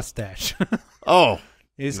heard mustache. Oh,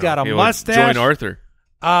 he's got a mustache. Join Arthur.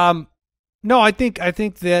 No, I think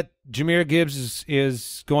that Jahmyr Gibbs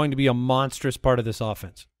is going to be a monstrous part of this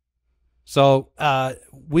offense. So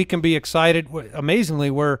we can be excited.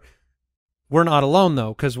 Amazingly, we're not alone,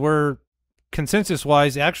 though, because we're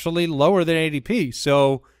consensus-wise actually lower than ADP.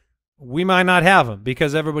 So we might not have him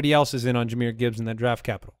because everybody else is in on Jahmyr Gibbs in that draft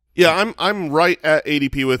capital. Yeah, I'm right at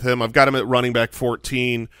ADP with him. I've got him at running back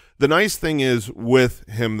 14. The nice thing is with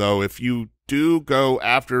him, though, if you do go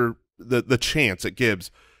after the chance at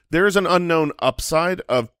Gibbs, there is an unknown upside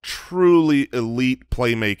of truly elite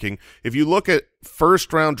playmaking. If you look at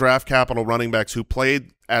first-round draft capital running backs who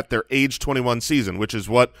played at their age 21 season, which is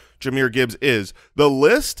what Jahmyr Gibbs is, the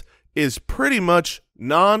list is pretty much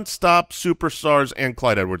non-stop superstars and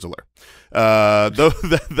Clyde Edwards-Helaire.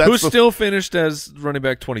 Who still finished as running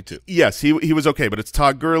back 22. Yes, he was okay, but it's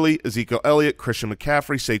Todd Gurley, Ezekiel Elliott, Christian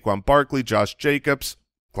McCaffrey, Saquon Barkley, Josh Jacobs,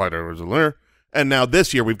 Clyde Edwards-Helaire. And now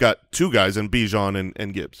this year we've got 2 guys in Bijan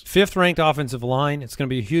and Gibbs. 5th-ranked offensive line. It's going to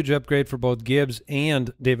be a huge upgrade for both Gibbs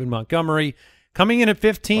and David Montgomery. Coming in at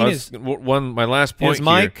 15 is my last point. Is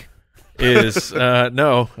Mike? Is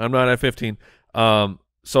no, I'm not at 15.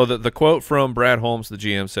 So the quote from Brad Holmes, the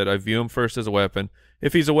GM, said, "I view him first as a weapon.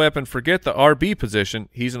 If he's a weapon, forget the RB position.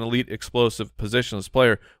 He's an elite, explosive, positionless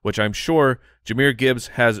player," which I'm sure Jahmyr Gibbs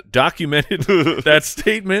has documented that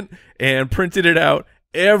statement and printed it out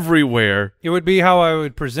everywhere. It would be how I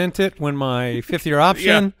would present it when my 5th-year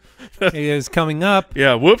option is coming up.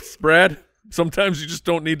 Yeah, whoops, Brad. Sometimes you just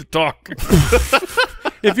don't need to talk.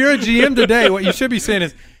 If you're a GM today, what you should be saying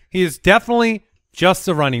is he is definitely just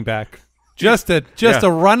a running back. Just a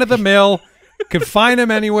run-of-the-mill, could find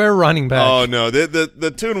him anywhere running back. Oh, no.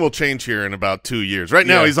 The tune will change here in about 2 years. Right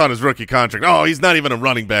now he's on his rookie contract. Oh, he's not even a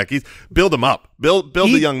running back. Build him up. Build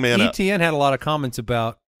the young man up. Etienne had a lot of comments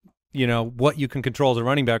about, what you can control as a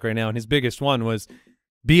running back right now, and his biggest one was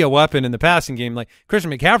be a weapon in the passing game. Like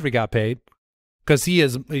Christian McCaffrey got paid because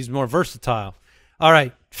he's more versatile. All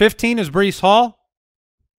right, 15 is Breece Hall.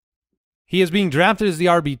 He is being drafted as the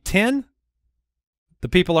RB10. The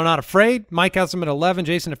people are not afraid. Mike has him at 11,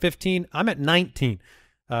 Jason at 15. I'm at 19.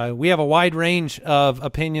 We have a wide range of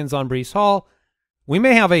opinions on Breece Hall. We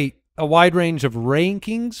may have a wide range of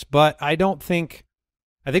rankings, but I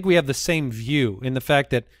think we have the same view in the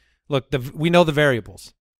fact that, look, we know the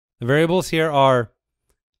variables. The variables here are,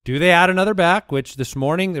 do they add another back, which this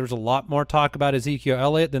morning there was a lot more talk about Ezekiel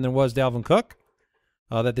Elliott than there was Dalvin Cook,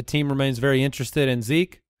 that the team remains very interested in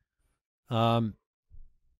Zeke,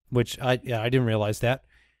 which I didn't realize that.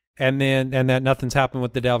 And that nothing's happened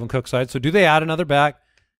with the Dalvin Cook side. So do they add another back?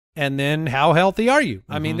 And then how healthy are you?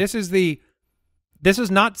 I mean, this is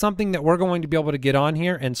not something that we're going to be able to get on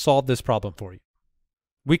here and solve this problem for you.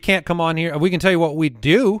 We can't come on here. We can tell you what we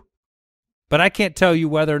do, but I can't tell you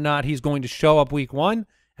whether or not he's going to show up week 1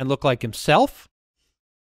 and look like himself,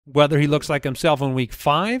 whether he looks like himself in week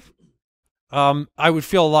 5. I would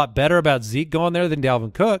feel a lot better about Zeke going there than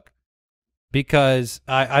Dalvin Cook, because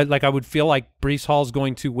I would feel like Breece Hall is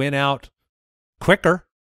going to win out quicker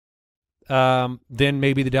than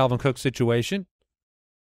maybe the Dalvin Cook situation.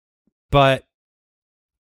 But,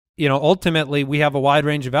 you know, ultimately we have a wide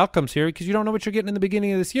range of outcomes here because you don't know what you're getting in the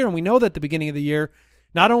beginning of this year. And we know that the beginning of the year,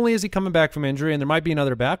 not only is he coming back from injury and there might be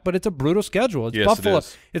another back, but it's a brutal schedule. It's yes, Buffalo. It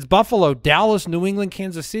is. It's Buffalo, Dallas, New England,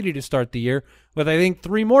 Kansas City to start the year with, I think,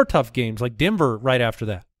 3 more tough games, like Denver right after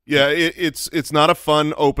that. Yeah, it's not a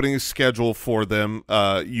fun opening schedule for them.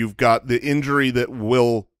 You've got the injury that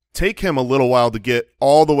will take him a little while to get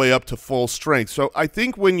all the way up to full strength. So I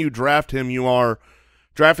think when you draft him, you are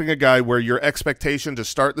drafting a guy where your expectation to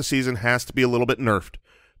start the season has to be a little bit nerfed.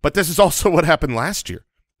 But this is also what happened last year.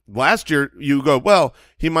 Last year, you go, well,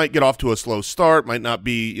 he might get off to a slow start, might not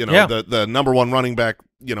be, the number 1 running back,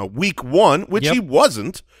 week 1, which he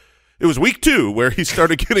wasn't. It was week 2 where he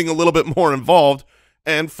started getting a little bit more involved.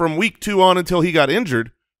 And from week 2 on until he got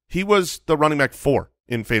injured, he was the running back 4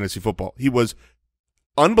 in fantasy football. He was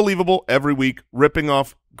unbelievable every week, ripping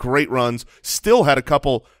off great runs, still had a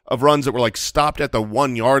couple of runs that were like stopped at the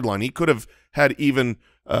 1-yard line. He could have had even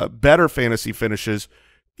better fantasy finishes.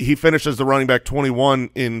 He finished as the running back 21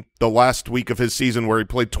 in the last week of his season where he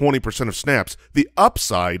played 20% of snaps. The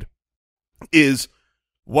upside is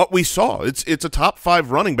what we saw. It's a top 5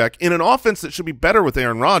 running back in an offense that should be better with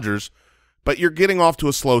Aaron Rodgers, but you're getting off to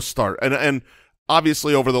a slow start. And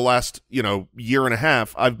obviously over the last, year and a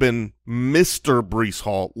half, I've been Mr. Breece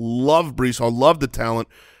Hall. Love Breece Hall. Love the talent.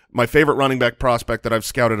 My favorite running back prospect that I've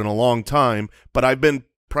scouted in a long time. But I've been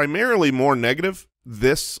primarily more negative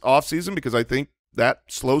this offseason because I think that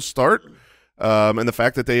slow start and the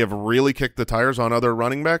fact that they have really kicked the tires on other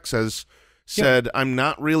running backs has said I'm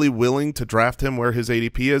not really willing to draft him where his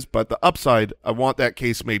ADP is. But the upside, I want that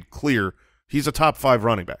case made clear. He's a top 5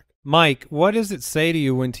 running back. Mike, what does it say to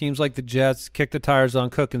you when teams like the Jets kick the tires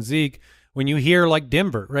on Cook and Zeke when you hear like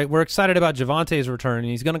Denver, right? We're excited about Javante's return, and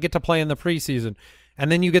he's going to get to play in the preseason.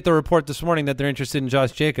 And then you get the report this morning that they're interested in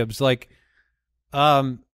Josh Jacobs. Like,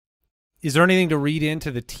 is there anything to read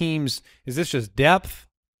into the teams? Is this just depth?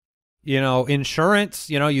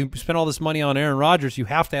 Insurance? You spend all this money on Aaron Rodgers, you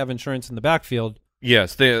have to have insurance in the backfield.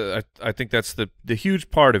 Yes, I think that's the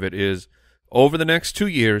huge part of it is over the next 2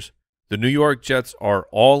 years, the New York Jets are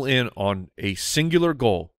all in on a singular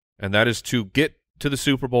goal, and that is to get to the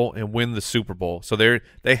Super Bowl and win the Super Bowl. So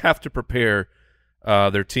they have to prepare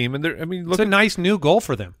their team, and look, it's a nice new goal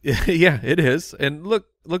for them. Yeah, it is. And look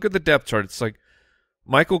at the depth chart. It's like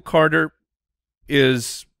Michael Carter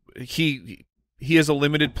is he is a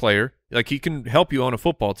limited player. Like he can help you on a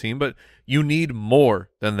football team, but you need more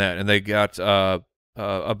than that. And they got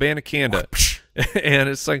Abanikanda, and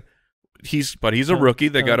it's like. He's a rookie.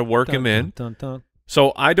 They got to work him in.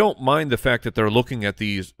 So I don't mind the fact that they're looking at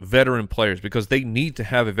these veteran players because they need to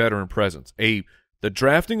have a veteran presence. The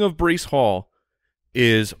drafting of Breece Hall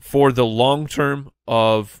is for the long term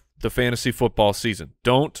of the fantasy football season.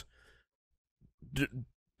 Do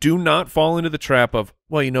not fall into the trap of,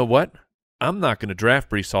 well, you know what? I'm not going to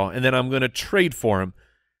draft Breece Hall and then I'm going to trade for him.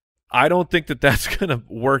 I don't think that that's going to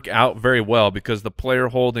work out very well because the player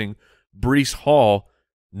holding Breece Hall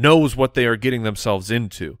knows what they are getting themselves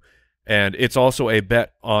into. And it's also a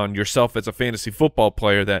bet on yourself as a fantasy football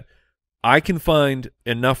player that I can find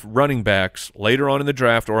enough running backs later on in the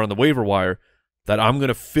draft or on the waiver wire that I'm going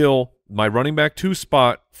to fill my running back 2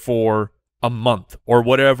 spot for a month or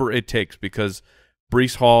whatever it takes because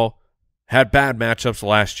Breece Hall had bad matchups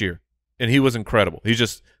last year, and he was incredible.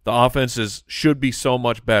 The offenses should be so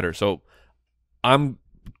much better. So I'm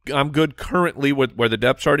good currently with where the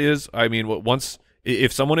depth chart is.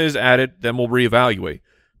 If someone is added, then we'll reevaluate.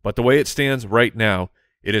 But the way it stands right now,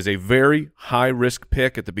 it is a very high-risk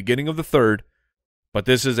pick at the beginning of the 3rd, but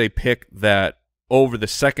this is a pick that over the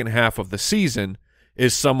second half of the season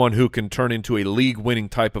is someone who can turn into a league-winning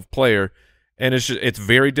type of player, and it's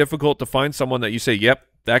very difficult to find someone that you say, yep,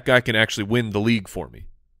 that guy can actually win the league for me.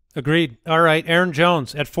 Agreed. All right, Aaron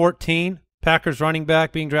Jones at 14, Packers running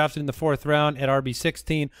back being drafted in the 4th round at RB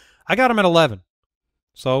 16. I got him at 11.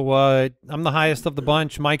 So I'm the highest of the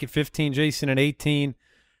bunch. Mike at 15, Jason at 18.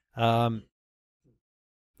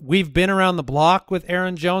 We've been around the block with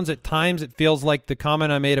Aaron Jones. At times it feels like the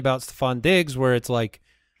comment I made about Stephon Diggs where it's like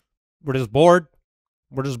we're just bored.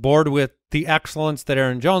 We're just bored with the excellence that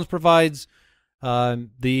Aaron Jones provides.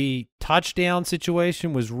 The touchdown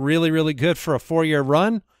situation was really, really good for a 4-year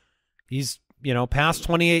run. He's, past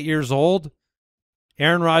 28 years old.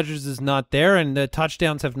 Aaron Rodgers is not there, and the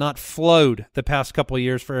touchdowns have not flowed the past couple of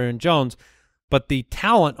years for Aaron Jones, but the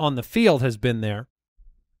talent on the field has been there.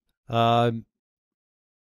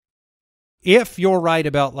 If you're right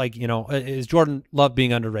about, like, is Jordan Love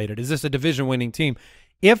being underrated? Is this a division-winning team?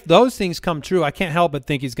 If those things come true, I can't help but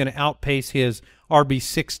think he's going to outpace his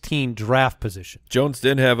RB16 draft position. Jones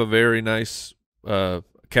did have a very nice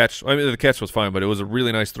catch. I mean, the catch was fine, but it was a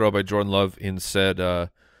really nice throw by Jordan Love in said the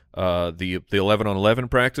 11-on-11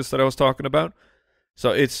 practice that I was talking about.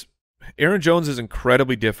 So Aaron Jones is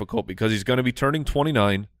incredibly difficult because he's going to be turning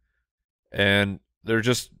 29, and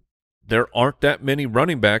there aren't that many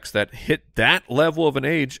running backs that hit that level of an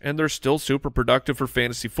age, and they're still super productive for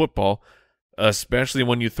fantasy football, especially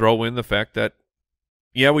when you throw in the fact that,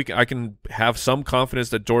 I can have some confidence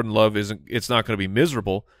that Jordan Love it's not going to be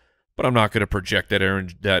miserable, but I'm not going to project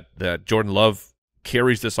that that Jordan Love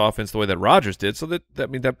carries this offense the way that Rodgers did, so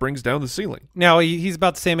that brings down the ceiling. Now, he's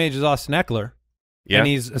about the same age as Austin Eckler, and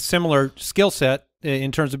he's a similar skill set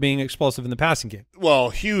in terms of being explosive in the passing game.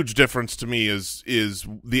 Well, huge difference to me is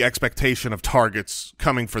the expectation of targets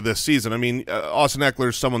coming for this season. I mean, Austin Eckler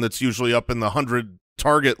is someone that's usually up in the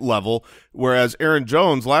 100-target level, whereas Aaron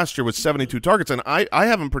Jones last year was 72 targets, and I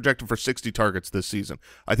have him projected for 60 targets this season.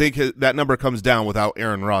 I think that number comes down without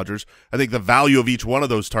Aaron Rodgers. I think the value of each one of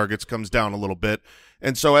those targets comes down a little bit.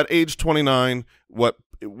 And so at age 29, what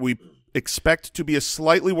we expect to be a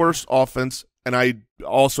slightly worse offense, and I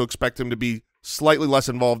also expect him to be slightly less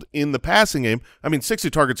involved in the passing game. I mean,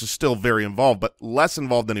 60 targets is still very involved, but less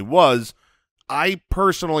involved than he was. I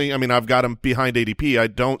personally, I've got him behind ADP. I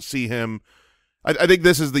don't see him. I think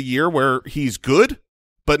this is the year where he's good,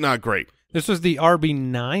 but not great. This was the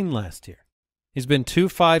RB9 last year. He's been 2,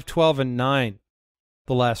 5, 12, and 9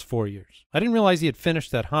 the last 4 years. I didn't realize he had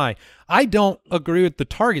finished that high. I don't agree with the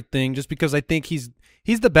target thing just because I think he's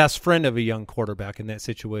the best friend of a young quarterback in that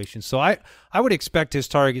situation. So I would expect his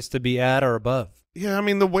targets to be at or above. Yeah, I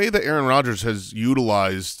mean, the way that Aaron Rodgers has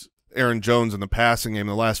utilized Aaron Jones in the passing game in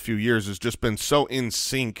the last few years has just been so in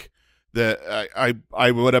sync that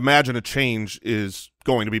I would imagine a change is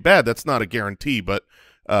going to be bad. That's not a guarantee, but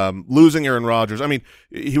losing Aaron Rodgers, I mean,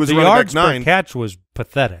 he was running back 9. The yards per catch was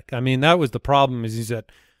pathetic. I mean, that was the problem, is he's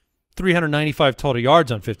at 395 total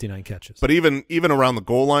yards on 59 catches. But even around the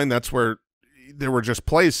goal line, that's where there were just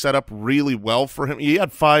plays set up really well for him. He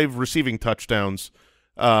had 5 receiving touchdowns,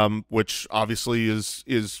 which obviously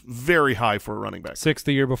is very high for a running back. 6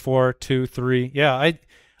 the year before, 2, 3. Yeah,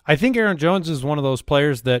 I think Aaron Jones is one of those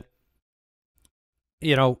players that,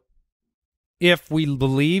 if we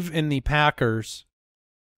believe in the Packers,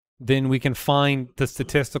 then we can find the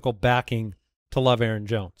statistical backing to love Aaron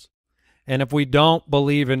Jones. And if we don't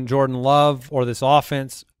believe in Jordan Love or this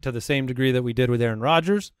offense to the same degree that we did with Aaron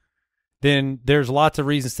Rodgers, then there's lots of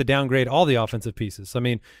reasons to downgrade all the offensive pieces. I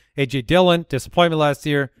mean, A.J. Dillon, disappointment last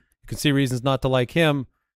year. You can see reasons not to like him.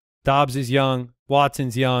 Dobbs is young.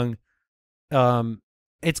 Watson's young.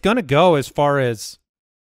 It's going to go as far as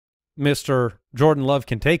Mr. Jordan Love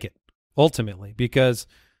can take it, ultimately, because,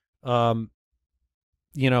 so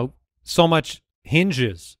much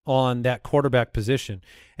hinges on that quarterback position.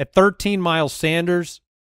 At 13, Miles Sanders,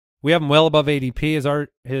 we have him well above ADP.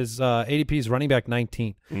 His ADP is running back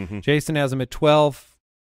 19. Mm-hmm. Jason has him at 12.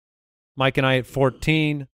 Mike and I at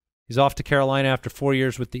 14. He's off to Carolina after 4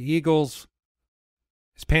 years with the Eagles.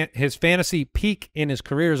 His fantasy peak in his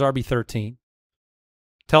career is RB13.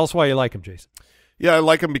 Tell us why you like him, Jason. Yeah, I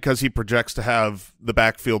like him because he projects to have the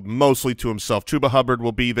backfield mostly to himself. Chuba Hubbard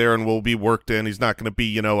will be there and will be worked in. He's not going to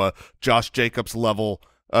be, a Josh Jacobs level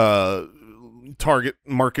target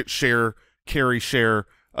market share, carry share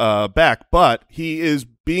back, but he is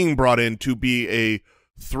being brought in to be a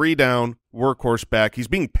 3-down workhorse back. He's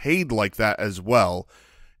being paid like that as well.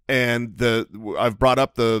 And I've brought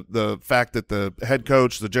up the fact that the head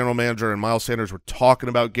coach, the general manager, and Miles Sanders were talking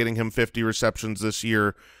about getting him 50 receptions this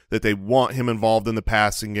year, that they want him involved in the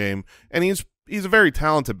passing game. And he's a very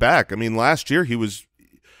talented back. I mean, last year he was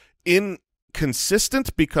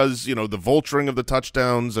inconsistent because, the vulturing of the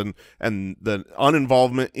touchdowns and the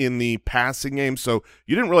uninvolvement in the passing game. So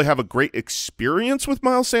you didn't really have a great experience with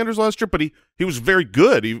Miles Sanders last year, but he was very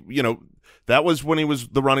good. That was when he was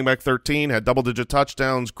the running back 13, had double-digit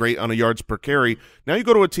touchdowns, great on a yards per carry. Now you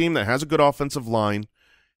go to a team that has a good offensive line.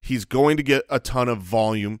 He's going to get a ton of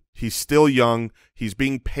volume. He's still young. He's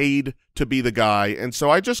being paid to be the guy. And so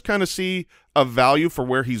I just kind of see a value for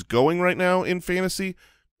where he's going right now in fantasy.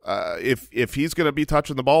 If he's going to be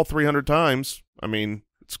touching the ball 300 times, I mean,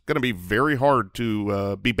 it's going to be very hard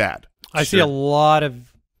to be bad. I see a lot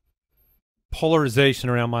of polarization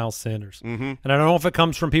around Miles Sanders. Mm-hmm. And I don't know if it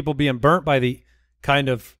comes from people being burnt by the kind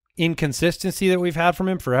of inconsistency that we've had from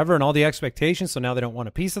him forever and all the expectations, so now they don't want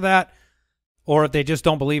a piece of that, or if they just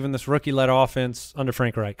don't believe in this rookie-led offense under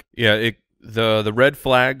Frank Reich. Yeah, the red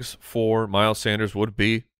flags for Miles Sanders would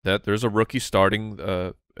be that there's a rookie starting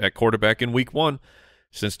at quarterback in Week 1.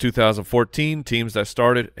 Since 2014, teams that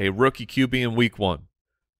started a rookie QB in Week 1,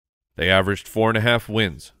 they averaged 4.5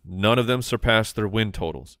 wins. None of them surpassed their win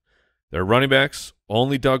totals. Their running backs,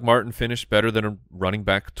 only Doug Martin finished better than a running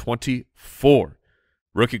back 24.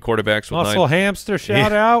 Rookie quarterbacks with Muscle Hamster,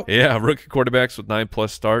 shout out. Yeah, rookie quarterbacks with 9+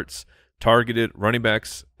 starts. Targeted running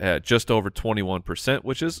backs at just over 21%,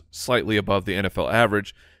 which is slightly above the NFL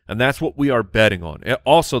average, and that's what we are betting on.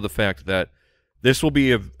 Also, the fact that this will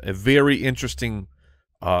be a very interesting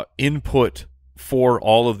input for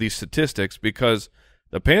all of these statistics, because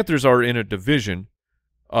the Panthers are in a division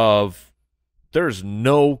of there's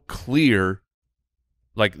no clear,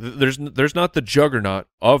 like there's not the juggernaut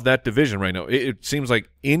of that division right now. It seems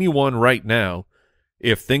like anyone right now,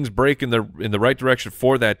 if things break in the right direction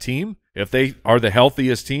for that team, if they are the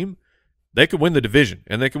healthiest team, they could win the division,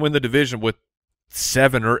 and they can win the division with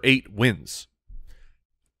 7 or 8 wins.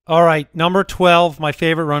 All right, number 12, my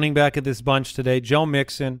favorite running back of this bunch today, Joe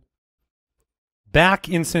Mixon. Back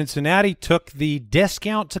in Cincinnati, took the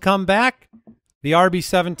discount to come back. The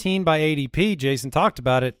RB17 by ADP. Jason talked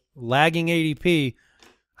about it, lagging ADP.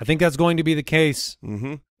 I think that's going to be the case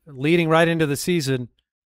leading right into the season.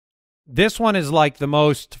 This one is like the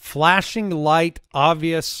most flashing light,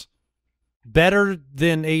 obvious, better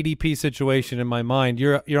than ADP situation in my mind.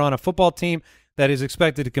 You're on a football team that is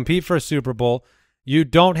expected to compete for a Super Bowl. You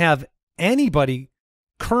don't have anybody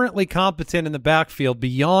currently competent in the backfield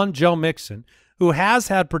beyond Joe Mixon, who has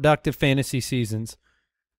had productive fantasy seasons,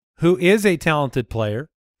 who is a talented player.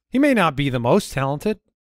 He may not be the most talented,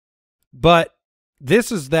 but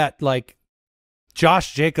this is that like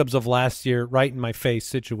Josh Jacobs of last year, right in my face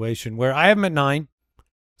situation where I have him at 9.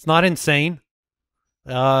 It's not insane.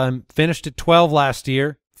 Finished at 12 last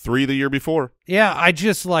year. 3 the year before. Yeah, I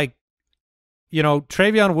just like, you know,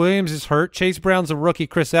 Travion Williams is hurt. Chase Brown's a rookie.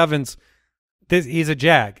 Chris Evans, he's a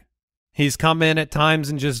jag. He's come in at times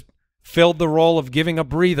and just filled the role of giving a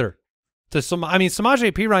breather to some. I mean,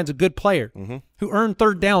 Samaje Perine's a good player who earned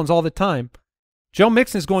third downs all the time. Joe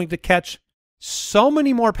Mixon is going to catch so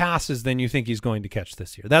many more passes than you think he's going to catch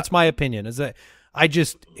this year. That's my opinion. Is that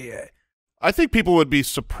I think people would be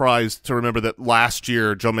surprised to remember that last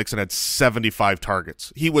year Joe Mixon had 75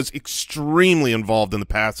 targets. He was extremely involved in the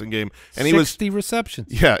passing game, and 60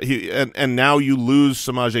 receptions. Yeah, and now you lose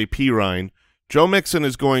Samaje Perine. Joe Mixon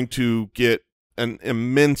is going to get an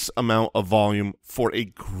immense amount of volume for a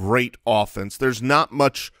great offense. There's not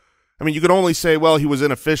much. I mean, you could only say, well, he was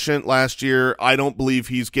inefficient last year. I don't believe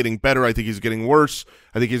he's getting better. I think he's getting worse.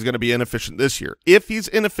 I think he's going to be inefficient this year. If he's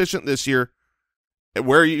inefficient this year,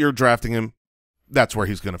 where you're drafting him, that's where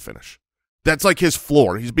he's going to finish. That's like his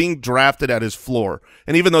floor. He's being drafted at his floor.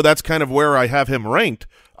 And even though that's kind of where I have him ranked,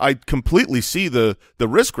 I completely see the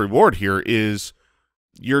risk reward here is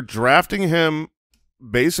you're drafting him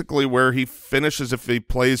basically where he finishes if he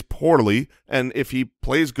plays poorly, and if he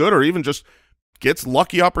plays good or even just gets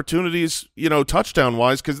lucky opportunities, you know,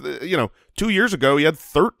 touchdown-wise, because, you know, 2 years ago he had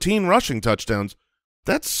 13 rushing touchdowns.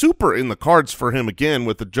 That's super in the cards for him again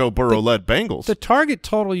with the Joe Burrow-led Bengals. The target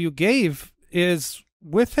total you gave is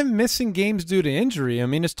with him missing games due to injury. I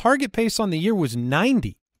mean, his target pace on the year was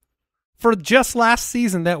 90 for just last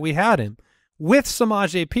season that we had him with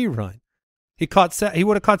Samaje Perine. He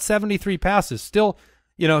would have caught 73 passes. Still,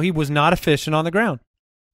 you know, he was not efficient on the ground.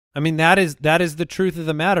 I mean, that is the truth of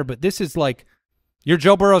the matter. But this is like you're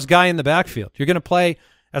Joe Burrow's guy in the backfield. You're going to play,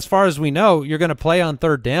 as far as we know, you're going to play on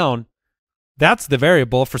third down. That's the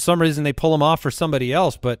variable. For some reason, they pull him off for somebody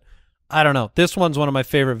else, but I don't know. This one's one of my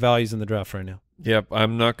favorite values in the draft right now. Yep,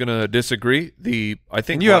 I'm not going to disagree. I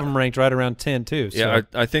think and you have him ranked right around 10 too. So. Yeah,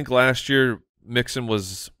 I think last year Mixon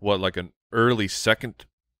was like an early second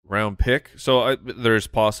round pick, so there's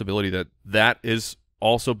possibility that is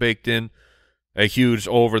also baked in. A huge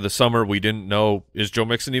over the summer, we didn't know, is Joe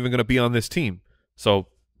Mixon even going to be on this team? So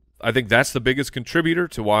I think that's the biggest contributor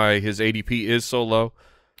to why his ADP is so low.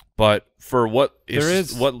 But for what's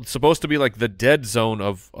supposed to be like the dead zone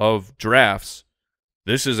of drafts,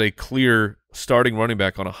 this is a clear starting running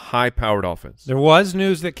back on a high-powered offense. There was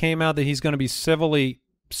news that came out that he's going to be civilly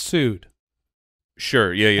sued.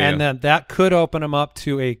 Sure, yeah. And that could open him up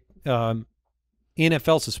to a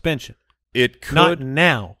NFL suspension. It could. Not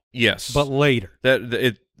now. Yes. But later.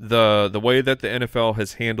 The way that the NFL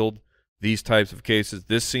has handled these types of cases,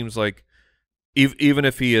 this seems like even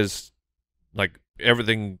if he is like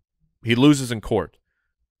everything he loses in court,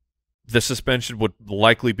 the suspension would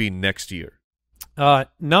likely be next year.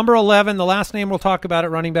 Number 11, the last name we'll talk about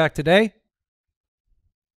at running back today,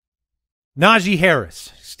 Najee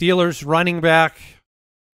Harris, Steelers running back.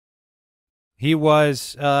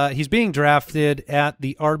 He's being drafted at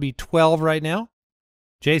the RB12 right now.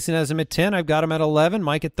 Jason has him at 10. I've got him at 11.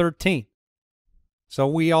 Mike at 13. So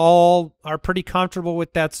we all are pretty comfortable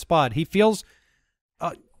with that spot. He feels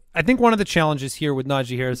I think one of the challenges here with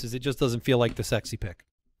Najee Harris is it just doesn't feel like the sexy pick.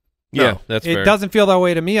 Yeah, that's fair. It doesn't feel that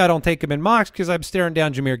way to me. I don't take him in mocks because I'm staring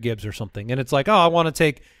down Jahmyr Gibbs or something. And it's like, oh, I want to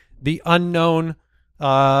take the unknown,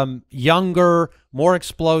 younger, more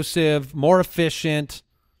explosive, more efficient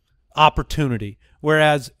opportunity.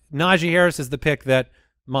 Whereas Najee Harris is the pick that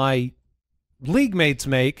my league mates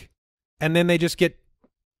make, and then they just get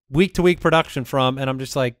week-to-week production from, and I'm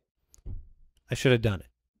just like, I should have done it.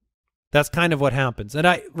 That's kind of what happens.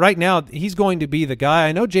 And right now, he's going to be the guy.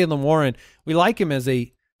 I know Jaylen Warren, we like him as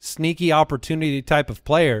a sneaky opportunity type of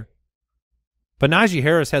player, but Najee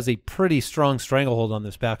Harris has a pretty strong stranglehold on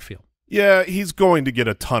this backfield. Yeah, he's going to get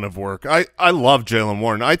a ton of work. I love Jaylen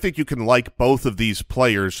Warren. I think you can like both of these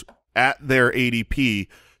players at their ADP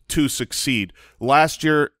to succeed. Last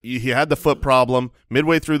year, he had the foot problem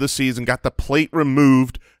midway through the season, got the plate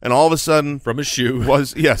removed, and all of a sudden from his shoe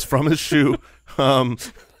from his shoe.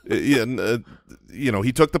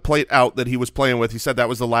 He took the plate out that he was playing with. He said that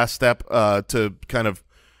was the last step to kind of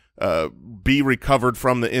be recovered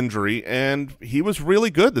from the injury, and he was really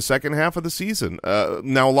good the second half of the season.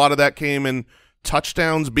 Now, a lot of that came in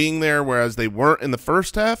touchdowns being there, whereas they weren't in the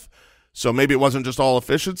first half, so maybe it wasn't just all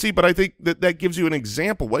efficiency, but I think that gives you an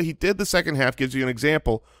example. What he did the second half gives you an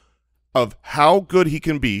example of how good he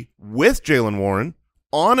can be with Jaylen Warren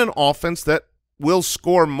on an offense that will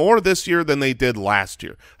score more this year than they did last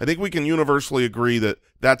year. I think we can universally agree that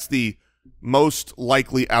that's the most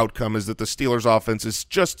likely outcome, is that the Steelers' offense is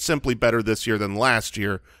just simply better this year than last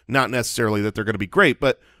year. Not necessarily that they're going to be great,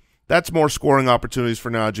 but that's more scoring opportunities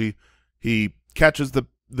for Najee. He catches the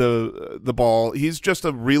ball. He's just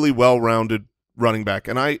a really well-rounded running back,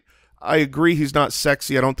 and I agree he's not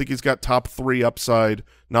sexy. I don't think he's got top 3 upside,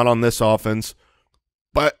 not on this offense,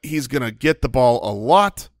 but he's going to get the ball a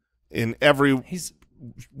lot in every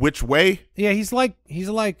which way. Yeah, he's like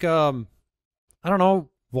I don't know,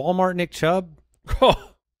 Walmart Nick Chubb.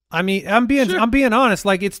 I mean, I'm being honest.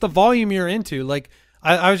 Like, it's the volume you're into. Like,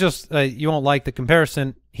 I was just you won't like the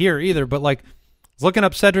comparison here either, but like, I was looking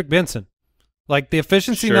up Cedric Benson. Like, the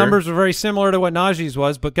efficiency numbers are very similar to what Najee's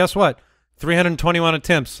was, but guess what? 321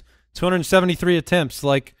 attempts, 273 attempts.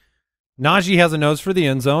 Like, Najee has a nose for the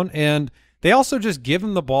end zone, and they also just give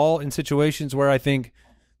him the ball in situations where I think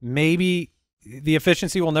maybe the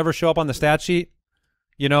efficiency will never show up on the stat sheet.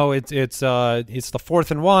 You know, it's the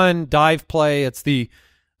 4th and 1 dive play. It's the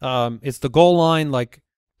goal line. Like,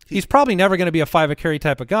 he's probably never going to be a 5-a-carry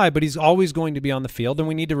type of guy, but he's always going to be on the field, and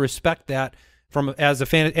we need to respect that as a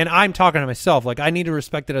fan. And I'm talking to myself. Like, I need to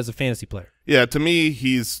respect it as a fantasy player. Yeah, to me,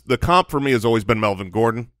 the comp for me has always been Melvin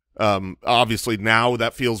Gordon. Obviously now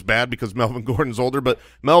that feels bad because Melvin Gordon's older, but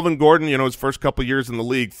Melvin Gordon, his first couple years in the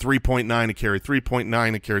league, 3.9 a carry,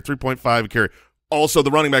 3.9 a carry, 3.5 a carry. Also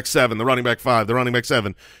the running back 7, the running back 5, the running back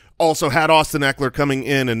 7. Also had Austin Eckler coming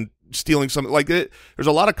in and stealing something like it. There's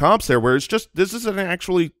a lot of comps there where it's just, this is an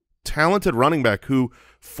actually talented running back who,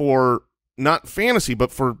 for not fantasy,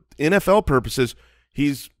 but for NFL purposes,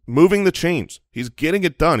 he's moving the chains. He's getting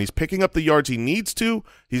it done. He's picking up the yards he needs to.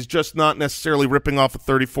 He's just not necessarily ripping off a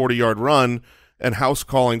 30, 40-yard run and house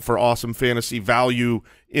calling for awesome fantasy value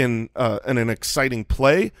in an exciting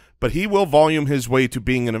play, but he will volume his way to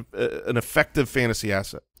being an effective fantasy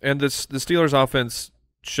asset. And the Steelers' offense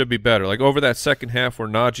should be better. Like, over that second half where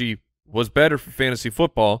Najee was better for fantasy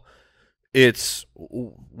football, it's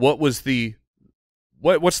what's the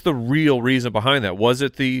real reason behind that? Was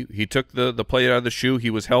it he took the plate out of the shoe, he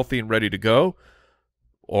was healthy and ready to go?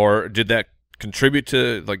 Or did that contribute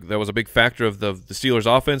to, like, that was a big factor of the Steelers'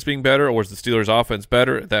 offense being better, or was the Steelers' offense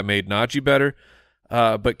better that made Najee better?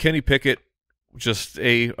 But Kenny Pickett, just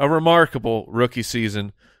a remarkable rookie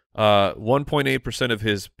season. 1.8% of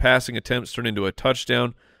his passing attempts turned into a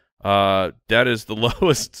touchdown. That is the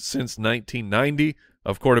lowest since 1990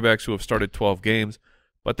 of quarterbacks who have started 12 games.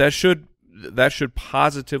 But that should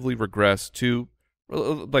positively regress to,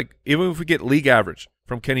 like, even if we get league average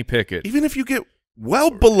from Kenny Pickett. Even if you get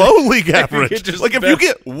well below league average. If you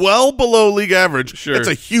get well below league average, sure, that's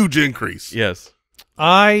a huge increase. Yes.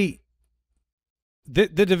 The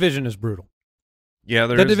division is brutal. Yeah,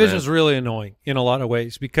 the division is really annoying in a lot of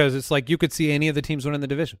ways because it's like you could see any of the teams winning the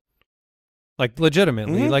division. Like,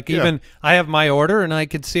 legitimately. Mm-hmm. Like, even I have my order and I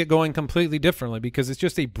could see it going completely differently because it's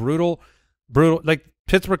just a brutal, like,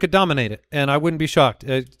 Pittsburgh could dominate it, and I wouldn't be shocked.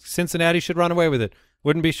 Cincinnati should run away with it.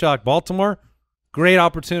 Wouldn't be shocked. Baltimore, great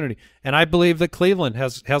opportunity. And I believe that Cleveland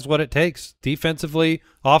has what it takes defensively,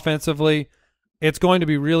 offensively. It's going to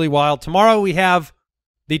be really wild. Tomorrow we have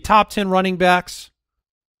the top 10 running backs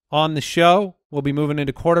on the show. We'll be moving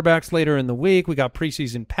into quarterbacks later in the week. We got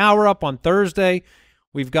preseason power up on Thursday.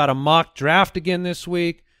 We've got a mock draft again this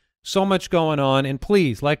week. So much going on. And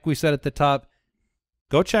please, like we said at the top,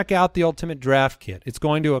 go check out the Ultimate Draft Kit. It's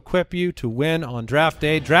going to equip you to win on draft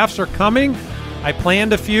day. Drafts are coming. I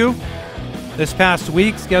planned a few this past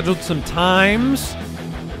week, scheduled some times.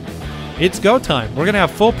 It's go time. We're going to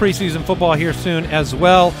have full preseason football here soon as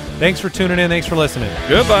well. Thanks for tuning in. Thanks for listening.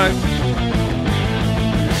 Goodbye.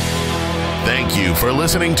 Thank you for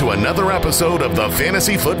listening to another episode of the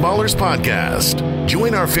Fantasy Footballers Podcast.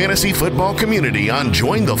 Join our fantasy football community on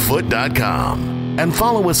jointhefoot.com and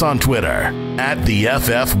follow us on Twitter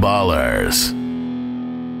 @TheFFBallers.